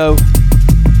Audio.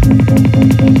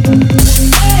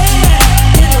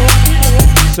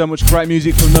 So much great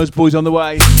music from those boys on the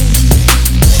way.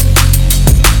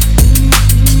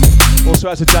 Also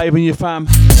out to Dave and your fam.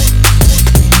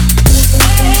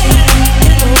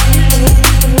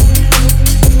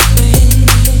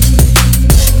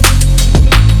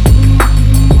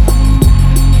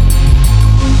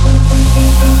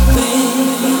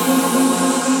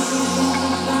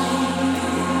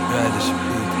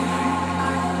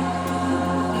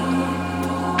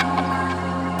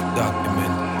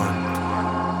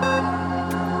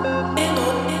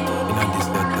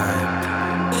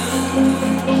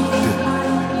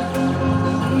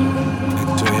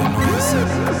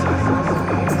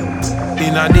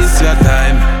 This your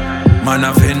time, man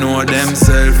have to know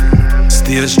themselves.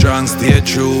 Stay strong, stay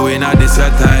true, inna this your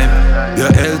time.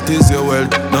 Your health is your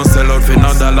wealth, don't sell out for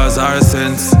no dollars or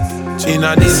cents.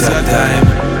 Inna this your time,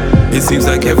 it seems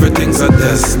like everything's a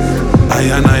test.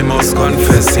 I must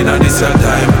confess, inna this your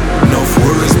time. Enough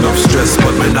worries, enough stress,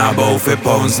 but me nah bow for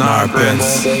pounds nor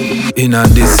pence. Inna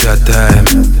this your time,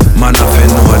 man have to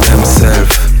know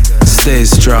themselves. Stay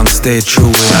strong, stay true,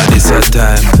 inna this your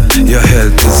time. Your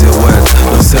health is your wealth,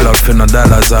 don't sell out for no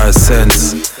dollars or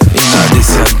cents. Inna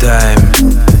this your time,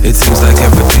 it seems like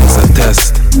everything's a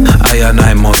test.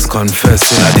 I must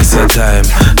confess, inna this your time.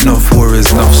 Enough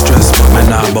worries, enough stress, but me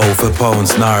nah bow for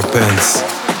pounds nor pence.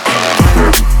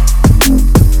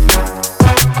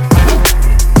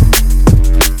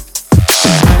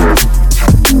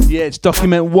 Yeah, it's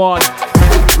Document 1,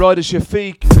 Ryder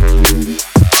Shafiq.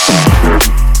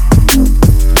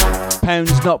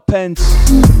 Pounds, not pence.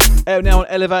 Out now on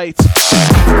Elevate.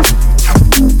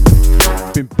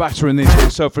 Been battering this,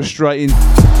 it's so frustrating.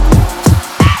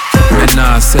 Me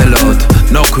nah sell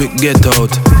out, no quick get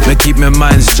out. Me keep my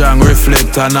mind strong,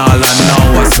 reflect on all I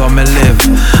know. I saw me live,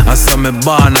 I saw me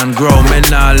born and grow. Me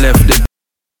nah left the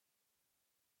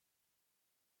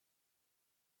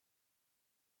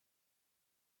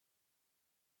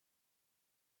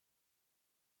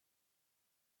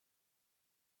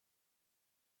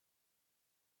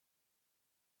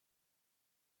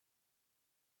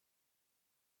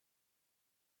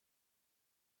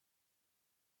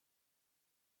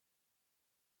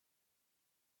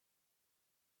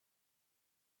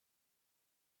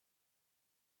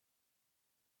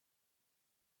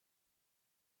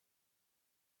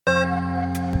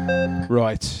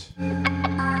Right.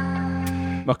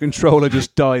 My controller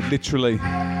just died, literally.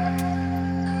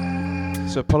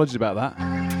 So apologies about that.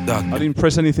 I didn't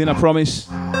press anything, I promise.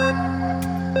 You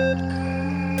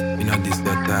know this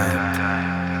that time.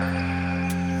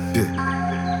 Yeah.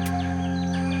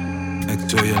 Make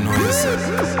sure you know yourself.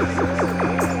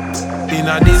 You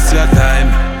know this your time.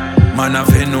 Man have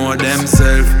to know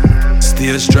themselves.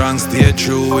 Stay strong, stay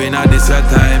true, inna this your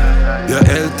time. Your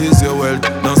health is your wealth,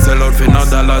 don't sell out for no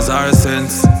dollars or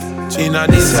cents. Inna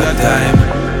this your time,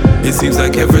 it seems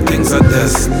like everything's a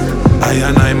test.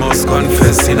 I must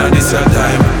confess, inna this your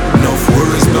time. Enough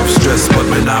worries, enough stress, but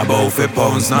me nah bow for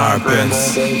pounds nor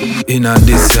pence. Inna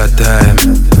this your time,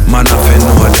 man have to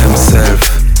know themselves.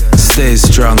 Stay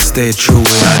strong, stay true,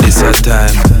 inna this your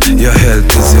time. Your health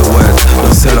is your wealth,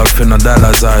 don't sell out for no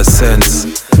dollars or cents.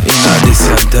 Inna this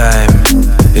your time,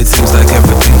 it seems like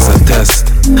everything's a test.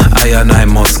 I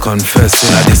must confess,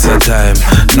 inna this your time.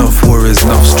 Enough worries,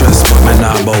 enough stress, but me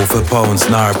nah bow for pounds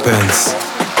nor pence.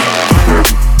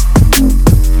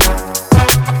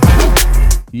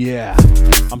 Yeah,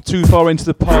 I'm too far into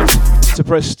the pod to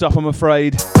press stop, I'm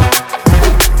afraid.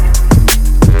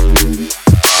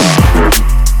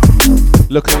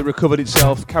 Luckily it recovered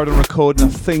itself, carried on recording I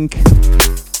think,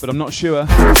 but I'm not sure.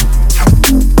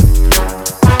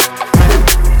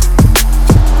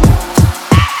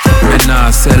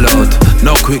 Nah sell out,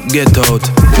 no quick get out.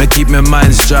 Me keep my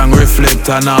mind strong, reflect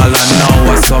on all I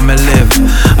know. I saw me live,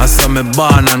 I saw me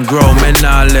born and grow. Me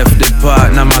nah left the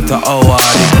part, no matter how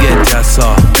hard it get, I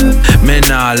saw. Me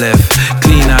nah left,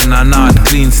 clean and not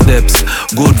clean steps.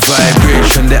 Good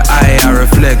vibration, the eye I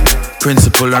reflect.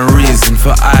 Principle and reason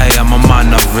for I am a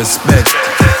man of respect.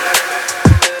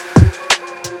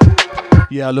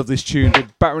 Yeah, I love this tune, been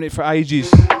battering it for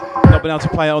ages. Not been able to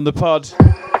play it on the pod.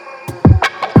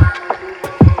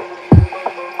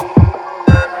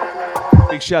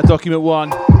 Big shout Document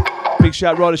 1, big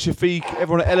shout Ryder Shafiq,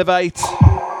 everyone at Elevate.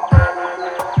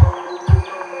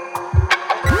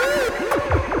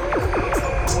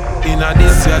 In a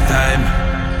this your time,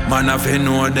 man have to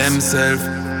know themselves.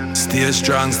 Stay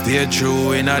strong, stay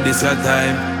true in a this your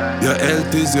time. Your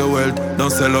health is your wealth,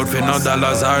 don't sell out for no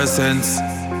dollars or cents.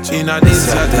 In a this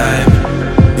your time,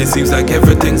 it seems like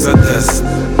everything's a test.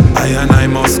 I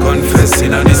must confess,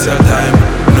 in a this your time.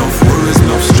 Enough worries,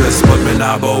 enough stress, but me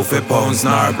nah bow for pounds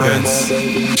nor pence.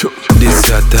 This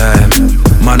your time,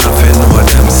 man have to know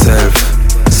themselves.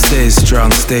 Stay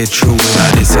strong, stay true in a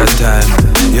this your time.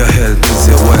 Your health is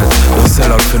your wealth, don't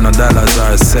sell out for no dollars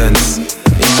or cents.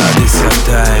 In a this your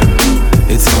time,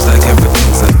 it seems like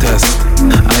everything's a test.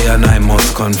 I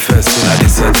must confess, in a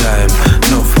this your time.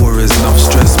 Enough worries, enough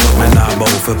stress, but me nah bow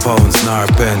for pounds nor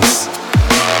pence.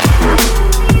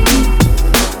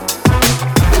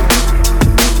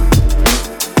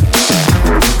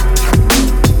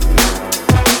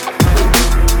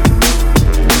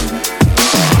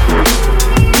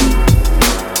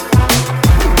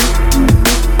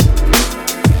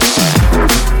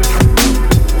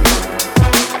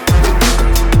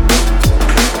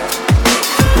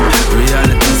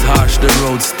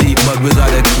 Steep, but we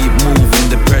gotta keep moving,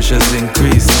 the pressure's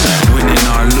increased. Winning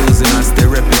or losing, I stay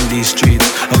repping these streets.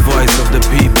 A voice of the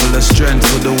people, a strength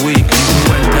for the weak. Even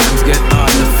when times get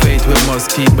hard, the faith we must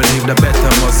keep. Believe the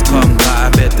better must come, cause a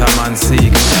better man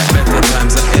seek. Better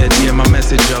times ahead, hear my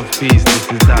message of peace. This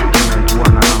is document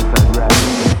one alongside reality.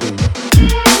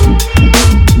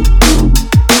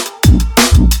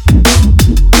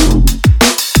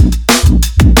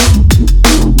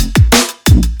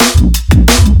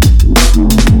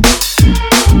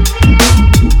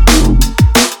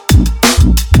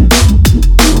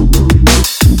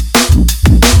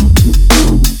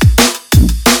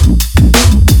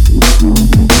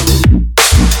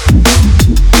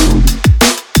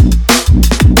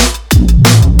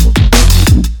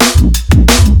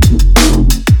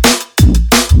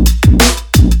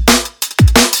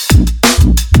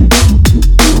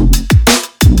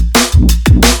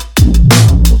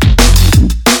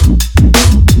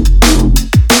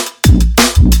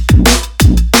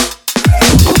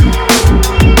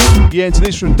 Yeah, into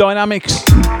this from Dynamics.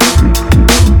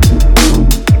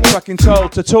 Track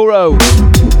entitled Totoro.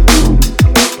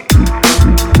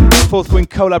 Forthcoming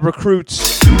collab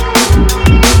recruits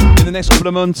in the next couple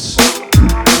of months.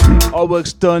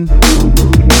 Artwork's done.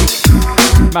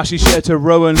 Massive share to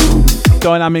Rowan,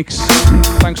 Dynamics.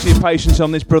 Thanks for your patience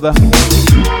on this, brother.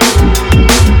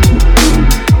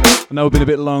 I know we've been a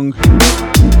bit long.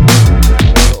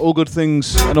 All good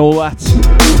things and all that.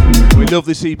 We love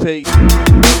this EP.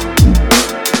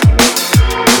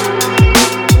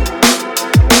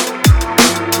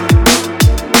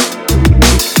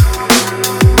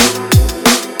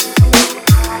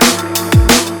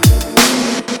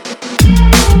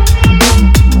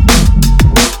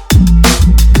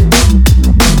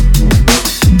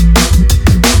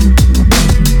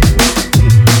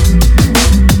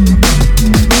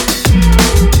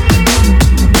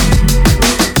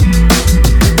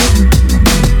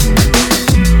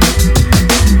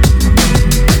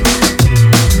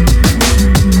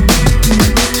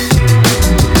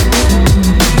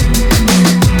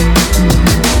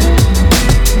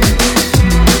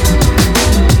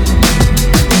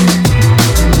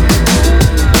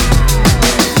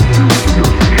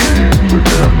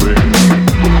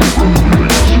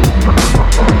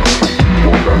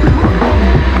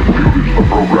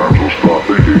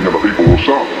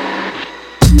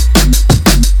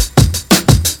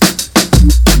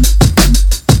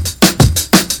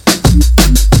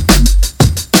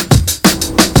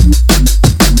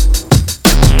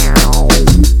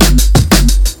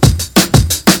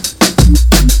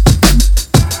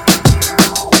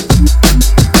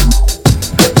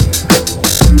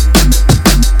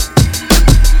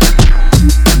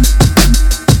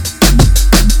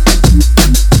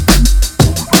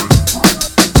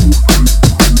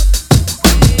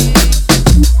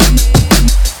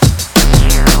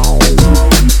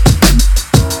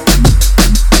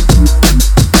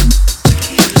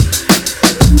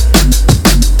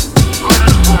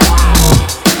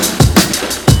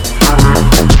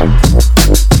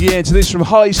 To this from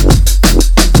Heist.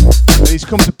 He's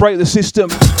come to break the system.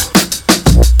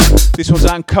 This one's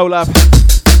out in collab.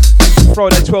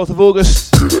 Friday 12th of August.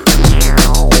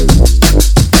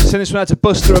 Send this one out to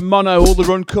Buster and Mono, all the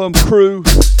Runcome crew.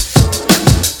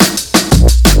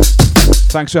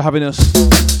 Thanks for having us.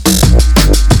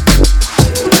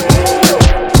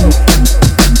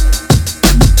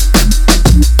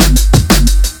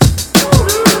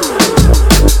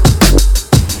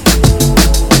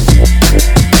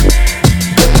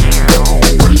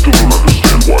 Because,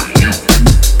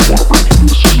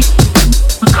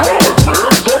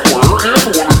 man, somewhere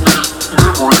everyone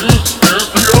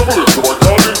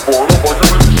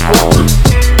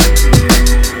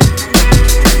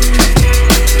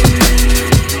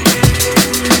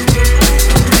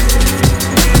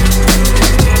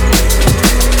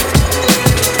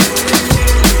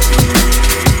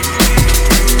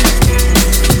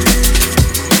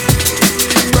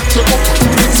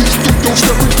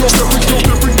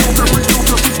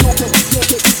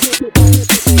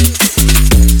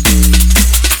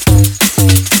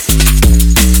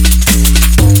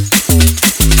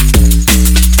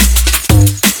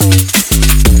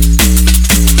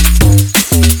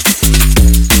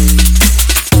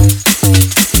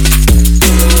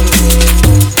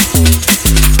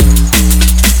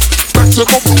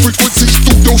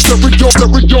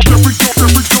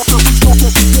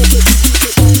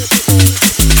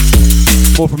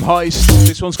Heist.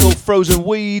 This one's called Frozen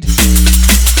Weed.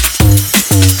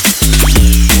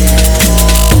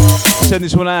 Send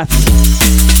this one out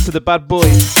to the bad boy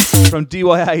from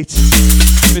DY8,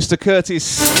 Mr.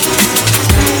 Curtis.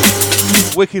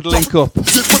 Wicked link up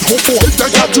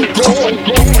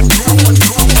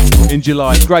in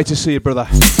July. Great to see you, brother.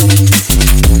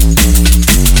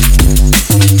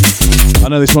 I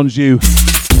know this one's you.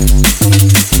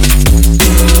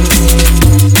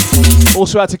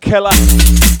 Also out to Keller,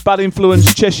 Bad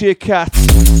Influence, Cheshire Cat,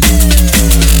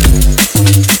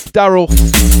 Daryl,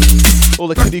 all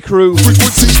the kiddie crew.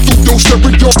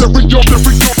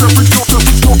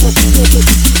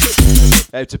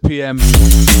 Out to PM.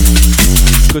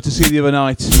 Good to see you the other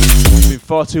night. It's been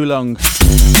far too long.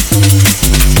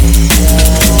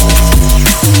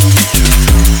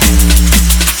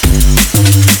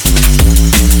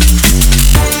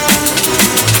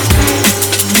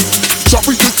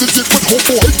 Sorry, this is it with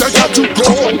homeboy, I got to go.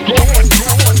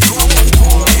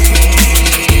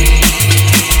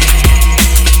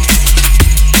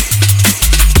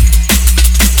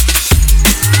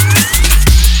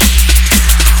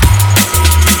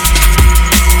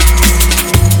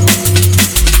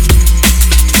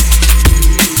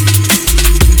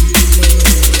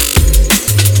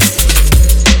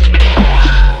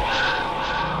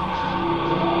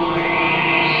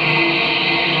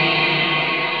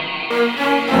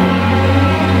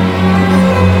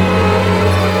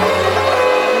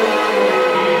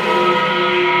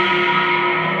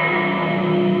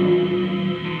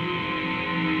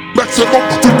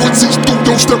 Frequencies,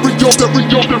 studio,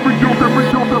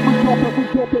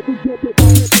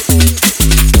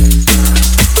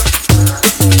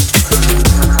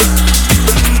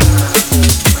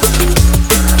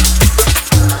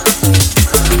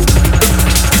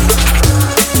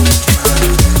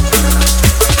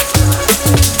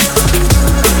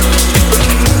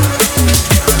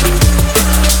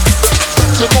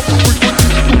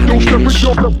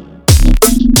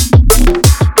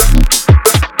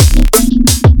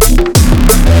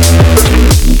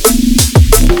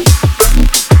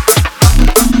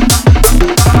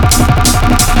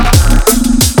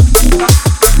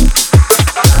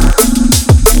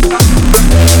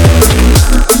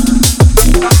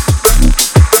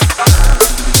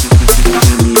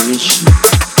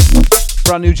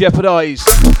 Brand new Jeopardize.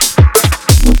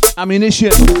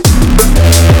 Ammunition.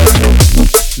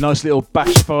 Nice little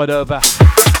bash fired over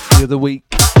the other week.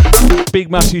 Big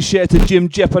massive share to Jim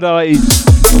Jeopardize.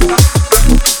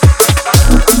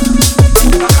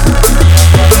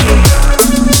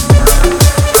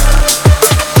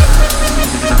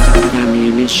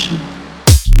 Ammunition.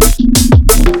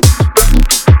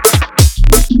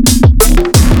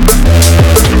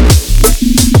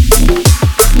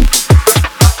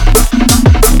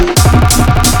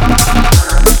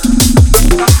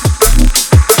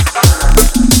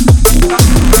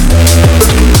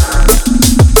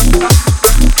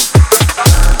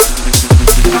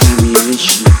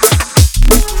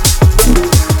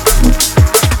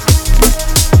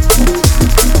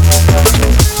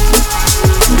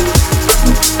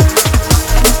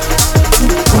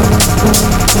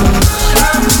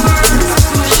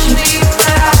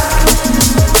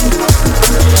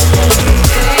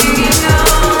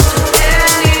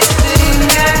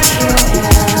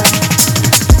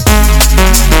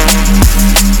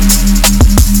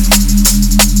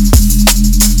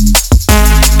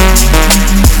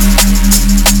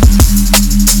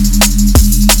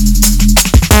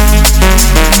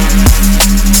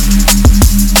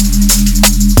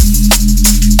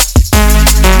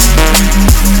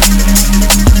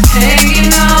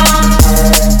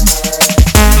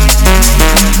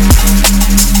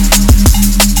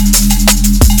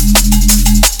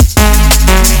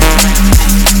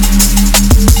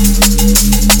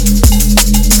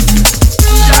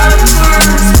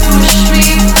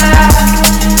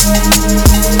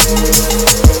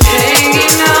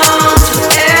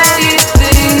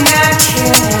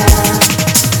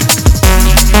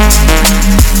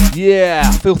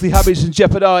 Filthy Habits and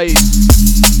Jeopardize.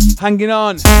 Hanging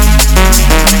on.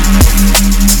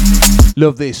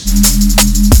 Love this.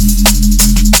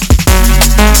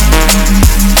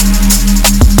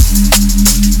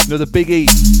 Another biggie.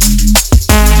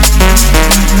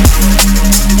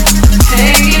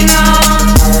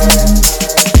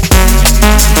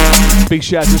 Big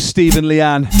shout out to Steve and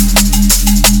Leanne.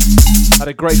 Had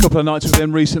a great couple of nights with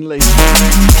them recently.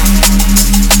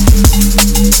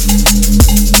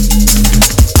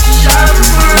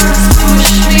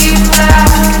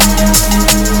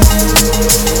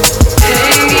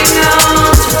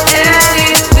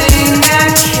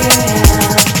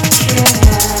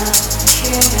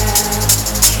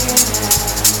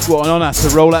 to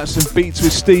roll out some beats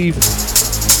with Steve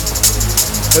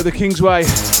at the Kingsway.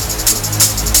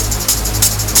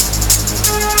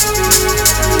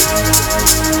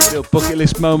 Little bucket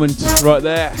list moment right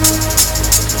there.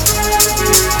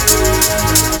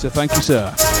 So thank you,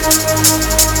 sir.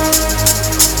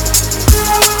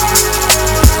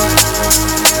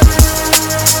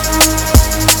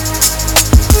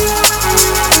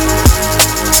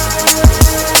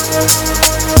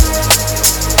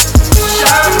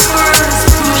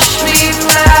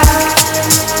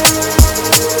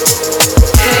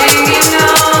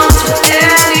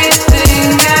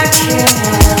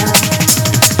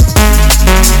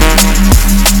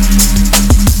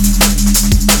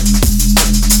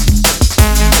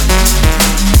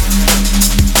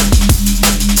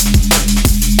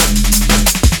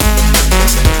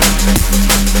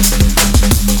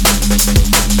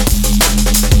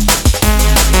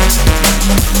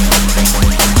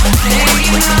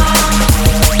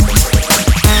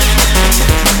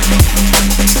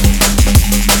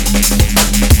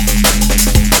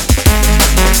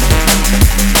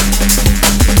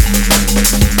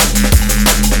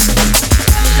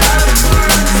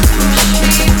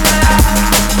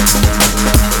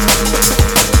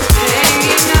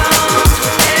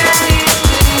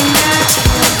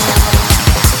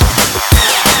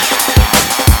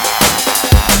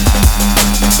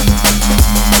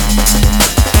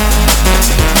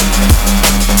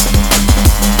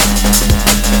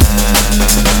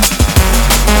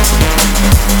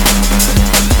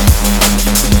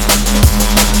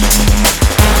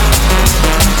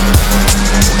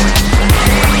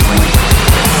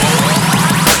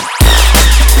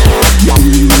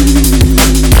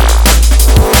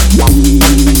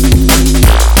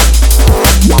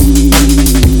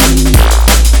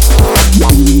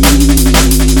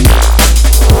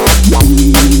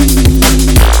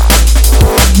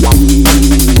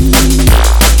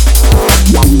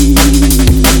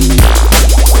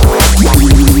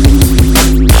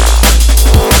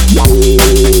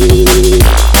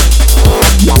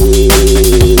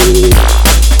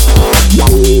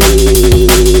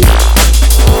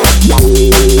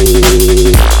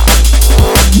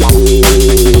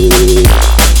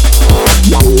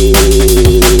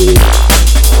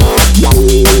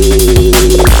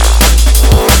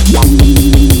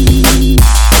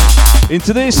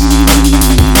 Into this,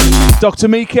 Dr.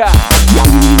 Mika,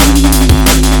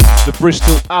 the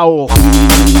Bristol Owl.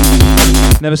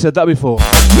 Never said that before.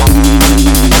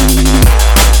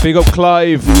 Big up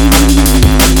Clive.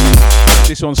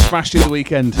 This one smashed in the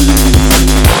weekend.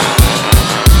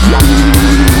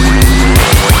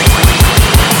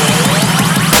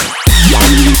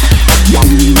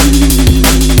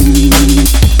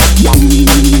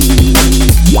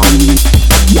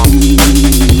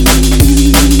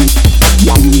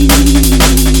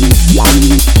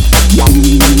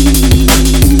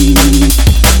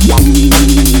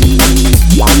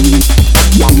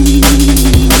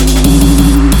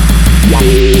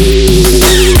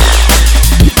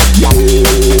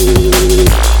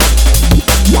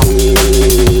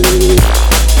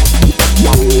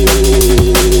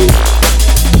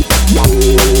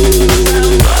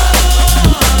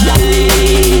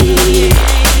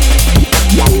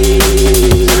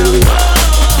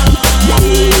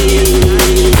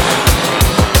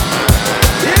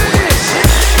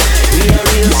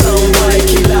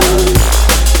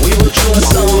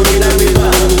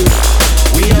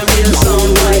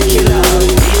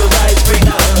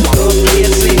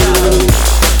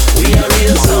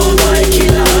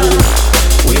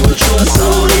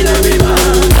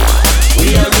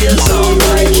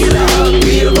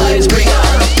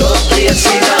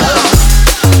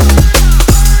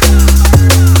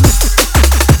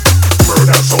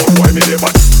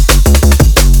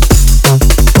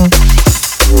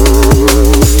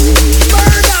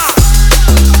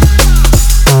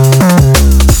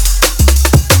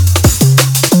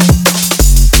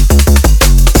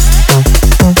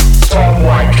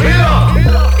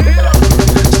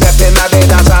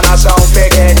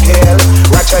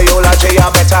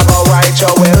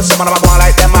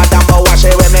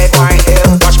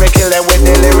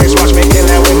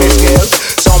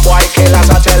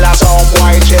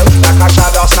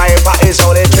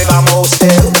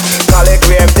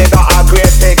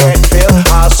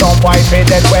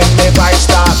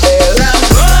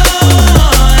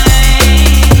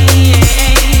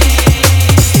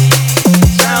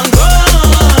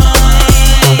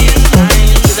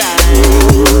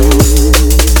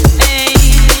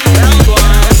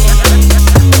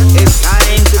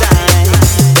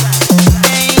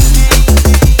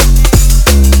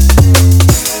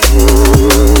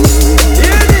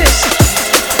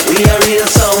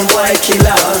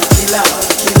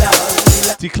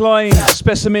 Decline,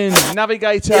 Specimen,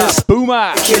 Navigator,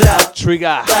 Boomer,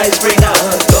 Trigger,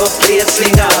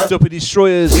 Duppy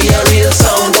Destroyers,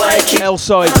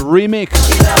 L-Side Remix,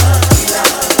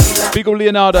 Big ol'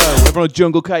 Leonardo, everyone on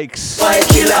Jungle Cakes.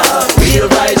 Real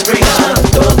vibes bringer,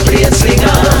 don't play a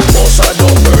slinger. Bossa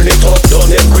don't burn it up, done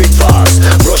them quick fast.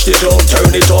 Brush it out,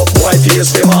 turn it up, boy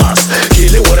face the mask.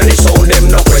 Kill it with any sound,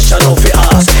 them no question of the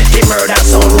ask. The murder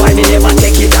sound, why me never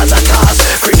take it as a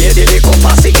task. Grenade the liquor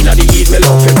pass, it inna the heat, me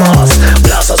love the pass.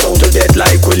 Blast us out to death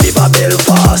like we live a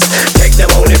Belfast. Take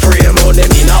them on the frame, on them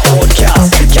in a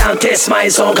outcast. Can't test my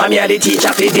song, come here the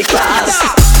teacher for the class.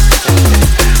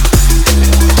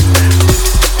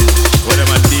 What am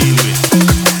I dealing with?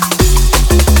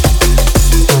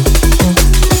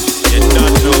 You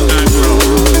don't know that, bro.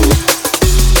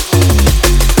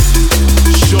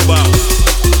 Show out.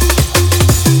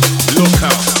 Look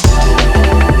out.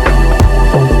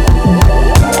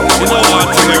 You know what,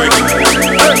 Eric?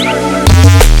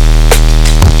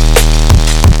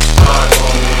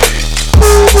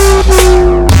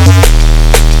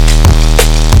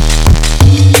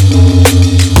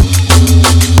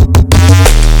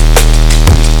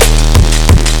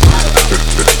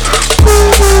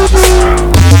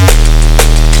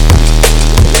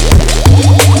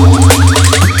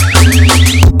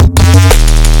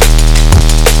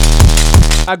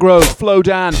 Aggro, Flow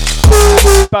Dan,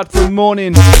 Bad from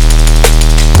Morning,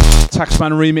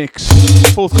 Taxman Remix,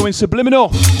 forthcoming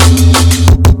Subliminal.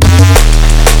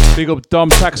 Big up Dom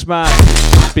Taxman,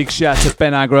 big shout to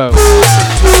Ben Aggro.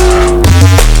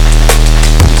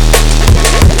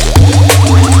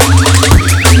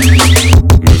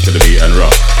 Move to the beat and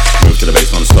rock, move to the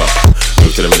bass non-stop.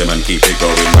 Move to the rhythm and keep it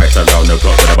going right around the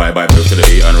clock. With a bye-bye, move to the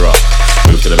beat and rock.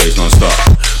 Move to the bass non-stop.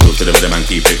 Move to the rhythm and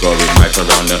keep it going right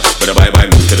around the. With a bye-bye,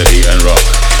 move to the beat and rock.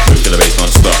 Move to the bass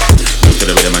non-stop. Move to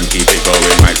the rhythm and keep it going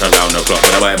right around the clock.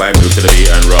 With a bye-bye, move to the beat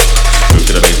and rock. Move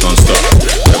to the bass non-stop.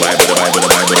 With a bye, with a bye, with a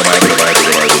bye, with a bye, with a bye, with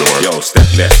a bye, with a bye. Yo, step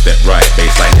left, step right,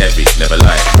 bassline heavy, never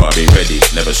lie. Gotta be ready,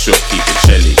 never shook, keep it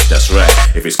shelly. That's right.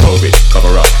 If it's COVID,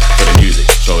 cover up for the music,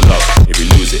 show love. If we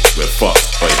lose it, we're fucked.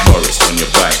 Or it's Boris on your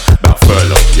bike, about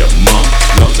furlough. Your mum,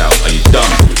 lockdown, are you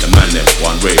dumb? The man them,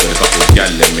 one way with a couple of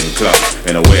gal them in club.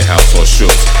 In a warehouse or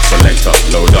shoot, select up,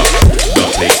 load up.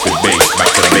 Dub place with bass, back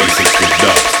to the basics with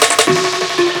dub.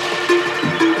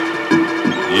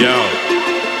 Yo.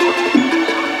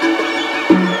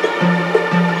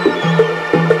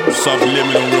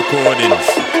 Subliminal recordings.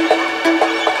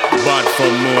 Bad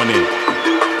from Morning.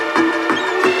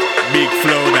 Big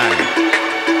Flow Dan.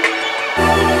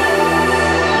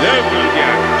 Level,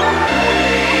 yeah.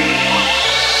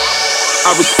 I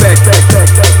respect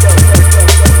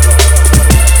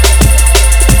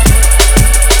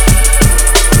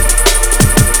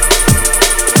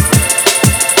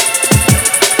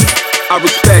I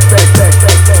respect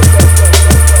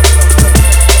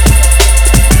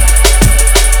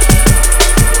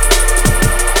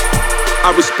I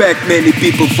respect many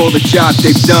people for the job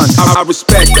they've done. I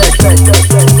respect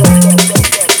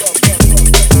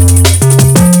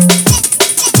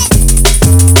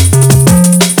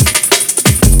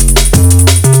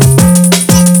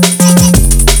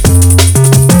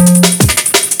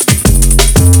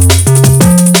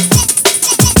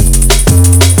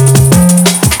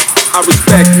I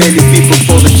respect many people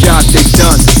for the job they've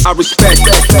done. I respect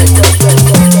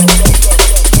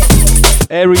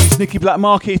Aries, Nicky Black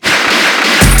Market.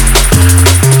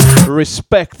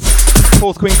 Respect.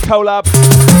 Fourth Queen collab.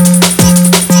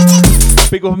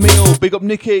 Big up Emil, big up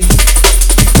Nicky.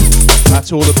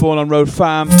 That's all the Born on Road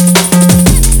fam.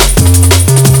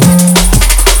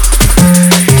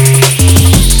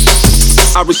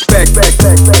 I respect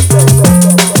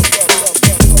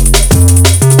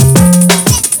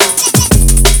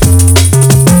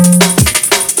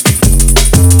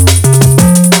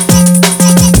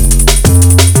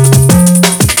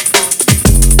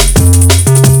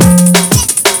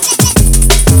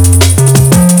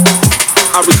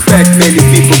I respect many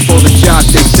people for the job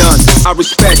they've done. I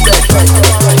respect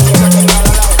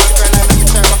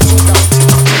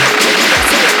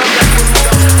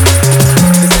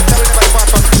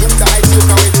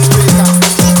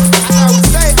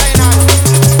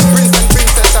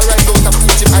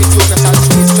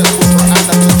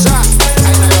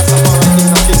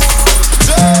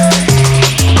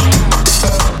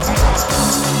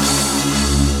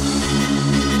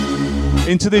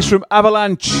Into this from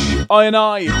Avalanche,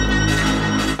 I&I,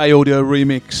 A-Audio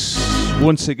remix.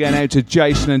 Once again out to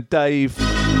Jason and Dave.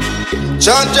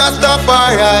 John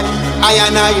Justafari,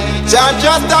 I&I, John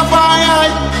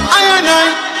Justafari,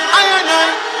 I&I.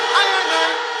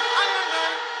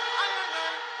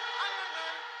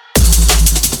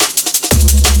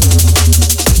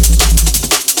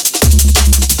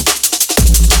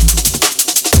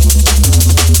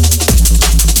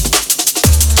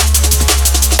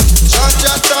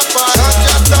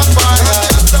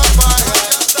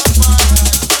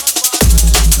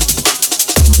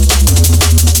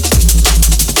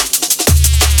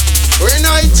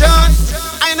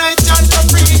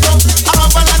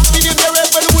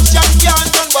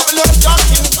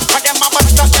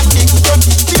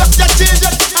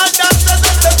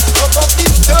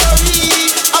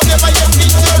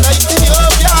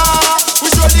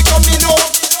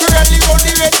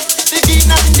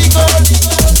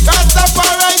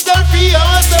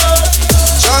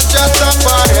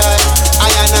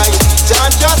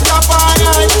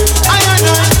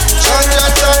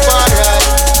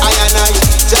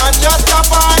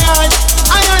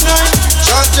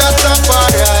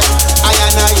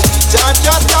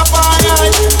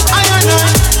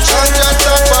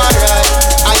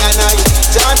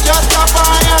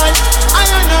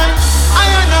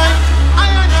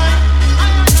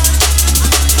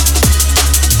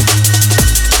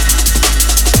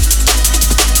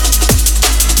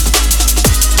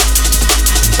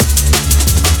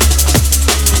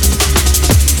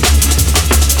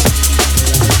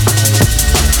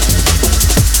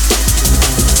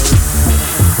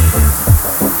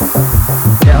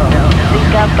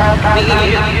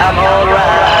 I'm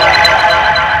alright.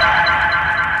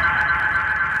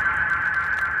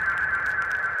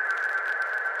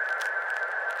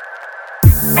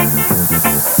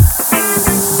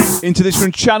 Into this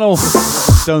different channel.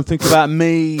 Don't think about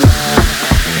me.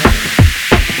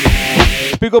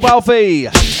 Big up Alfie.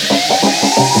 Don't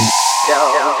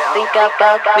think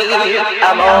about me.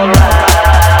 I'm alright.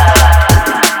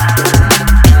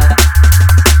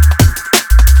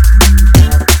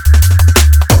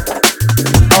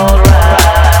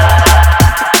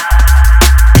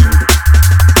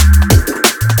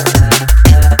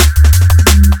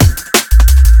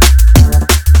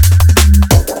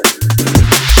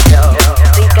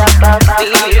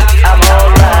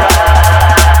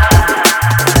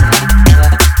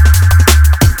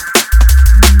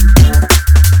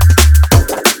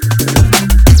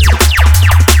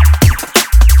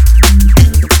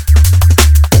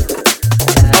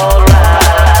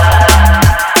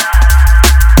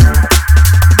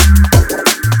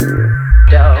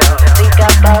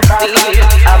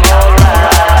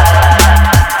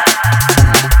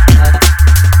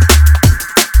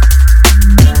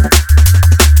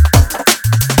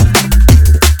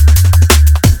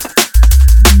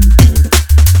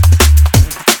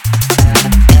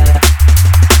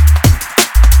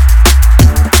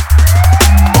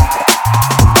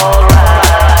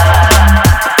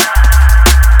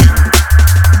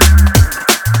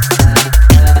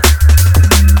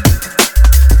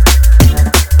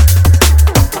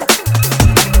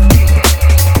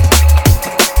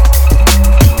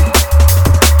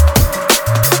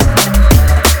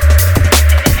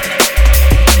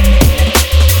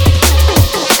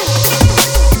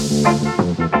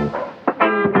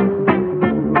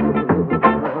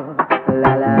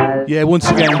 Yeah, once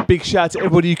again, big shout out to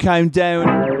everybody who came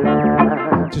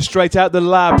down to Straight Out the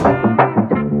Lab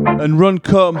and Run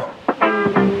Come.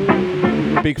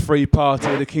 Big free party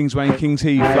at the Kingsway and Kings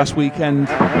Heath last weekend.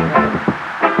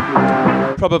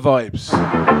 Proper vibes.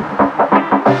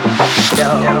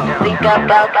 Don't think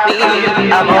about me.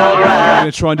 I'm alright. I'm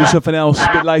going to try and do something else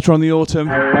a bit later on in the autumn.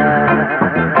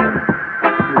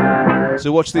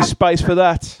 So watch this space for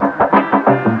that.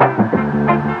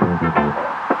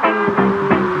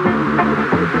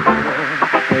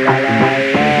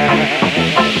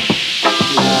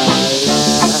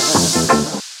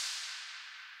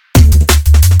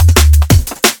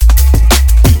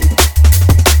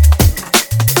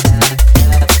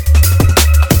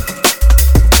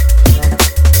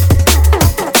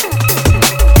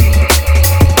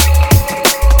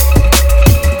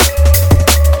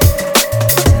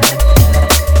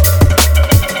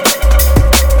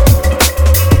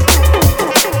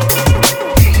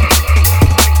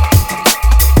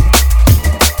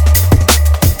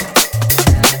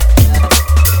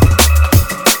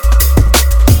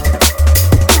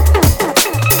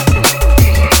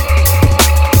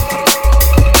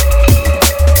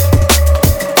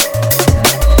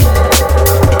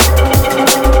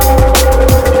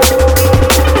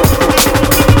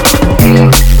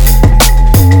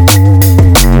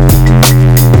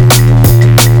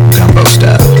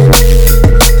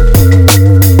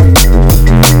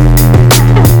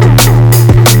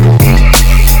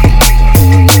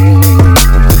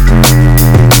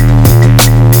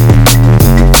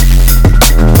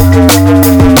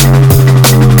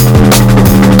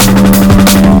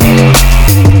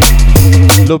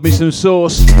 Love me some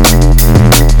sauce.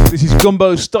 This is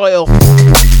Gumbo Style.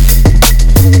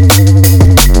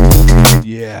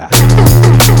 Yeah.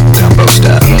 Gumbo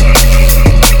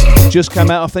Style. Just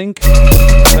came out, I think.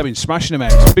 I've been smashing them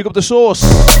out. Big up the sauce.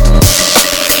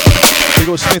 Big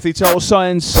up Smithy, Total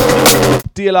Science.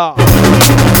 DLR.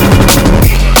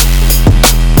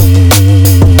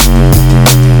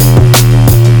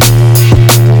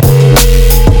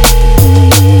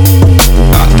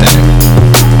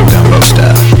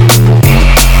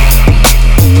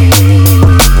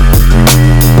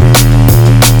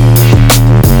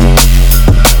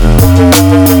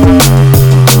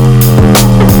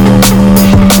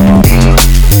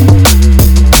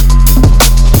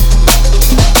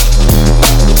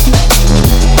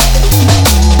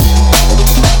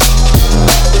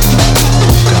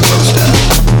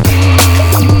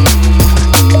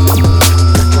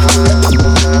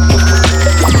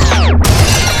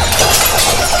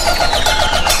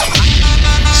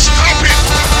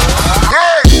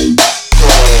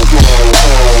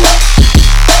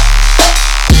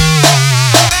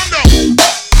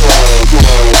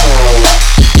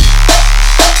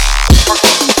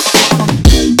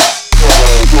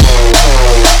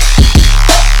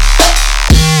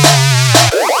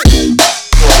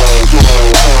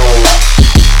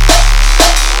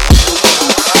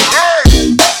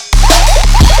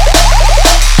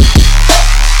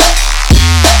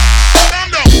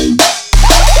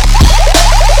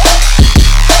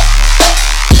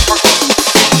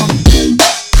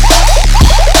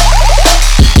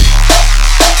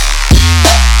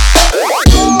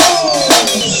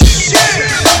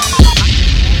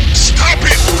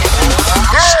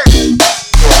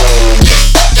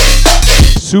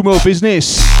 Sumo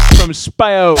Business from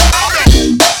Spayo.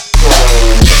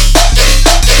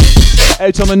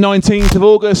 Out on the 19th of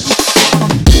August.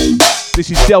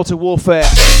 This is Delta Warfare.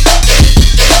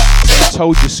 I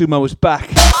told you Sumo was back.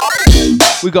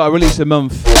 We got to release a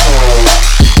month.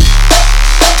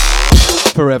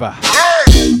 Forever.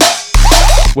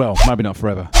 Well, maybe not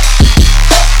forever.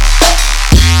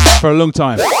 For a long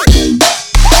time.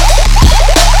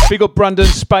 Big up Brandon,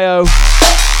 Spayo.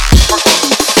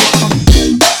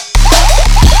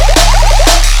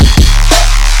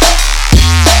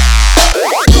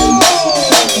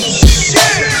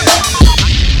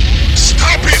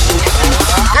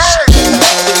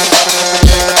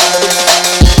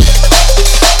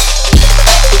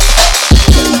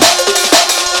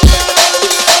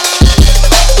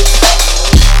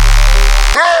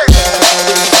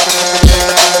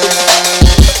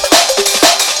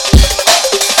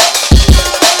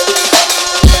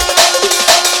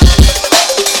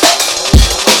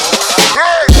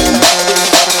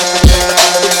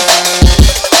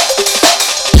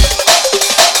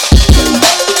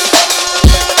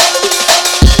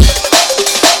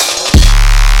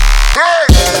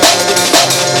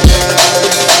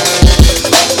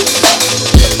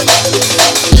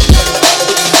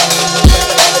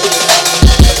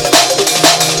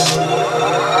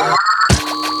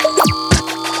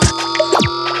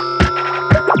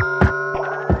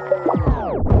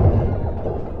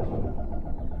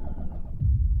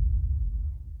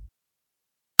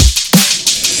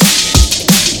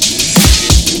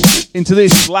 Into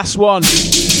this last one.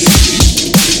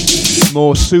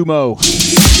 More Sumo.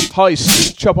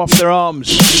 Heist, chop off their arms.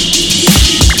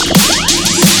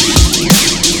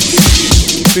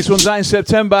 This one's out in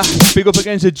September. Big up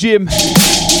against the gym.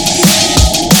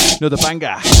 Another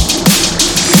banger.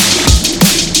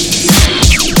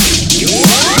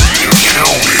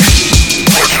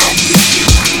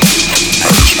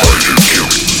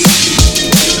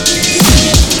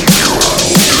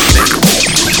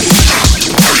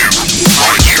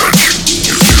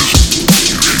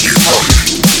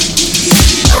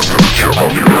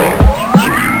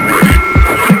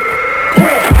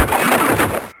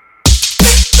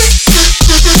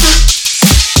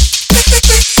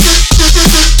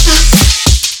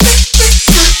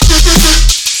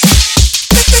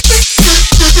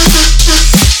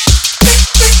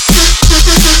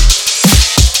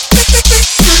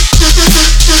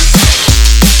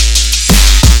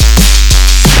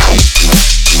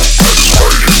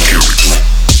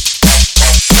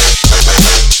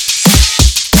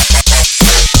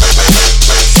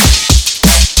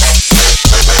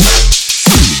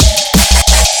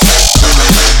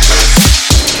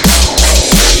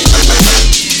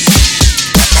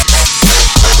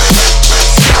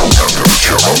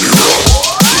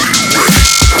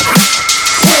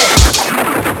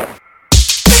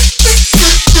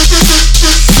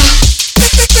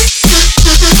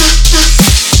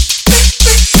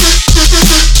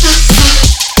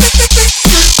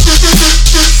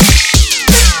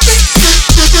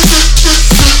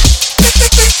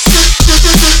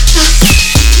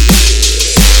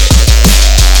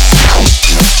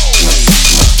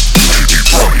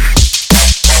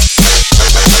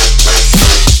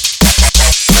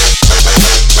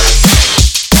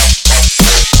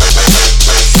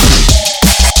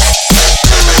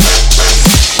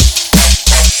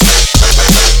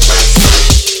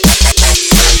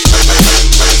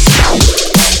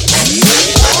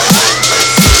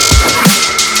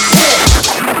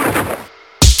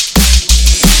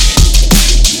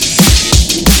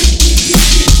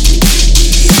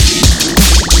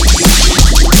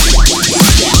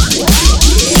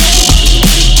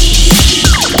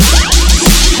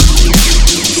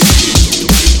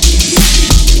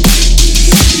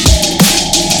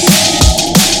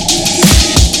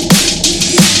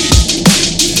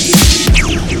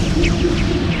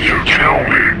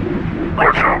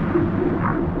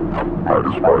 That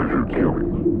is why you kill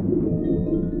me.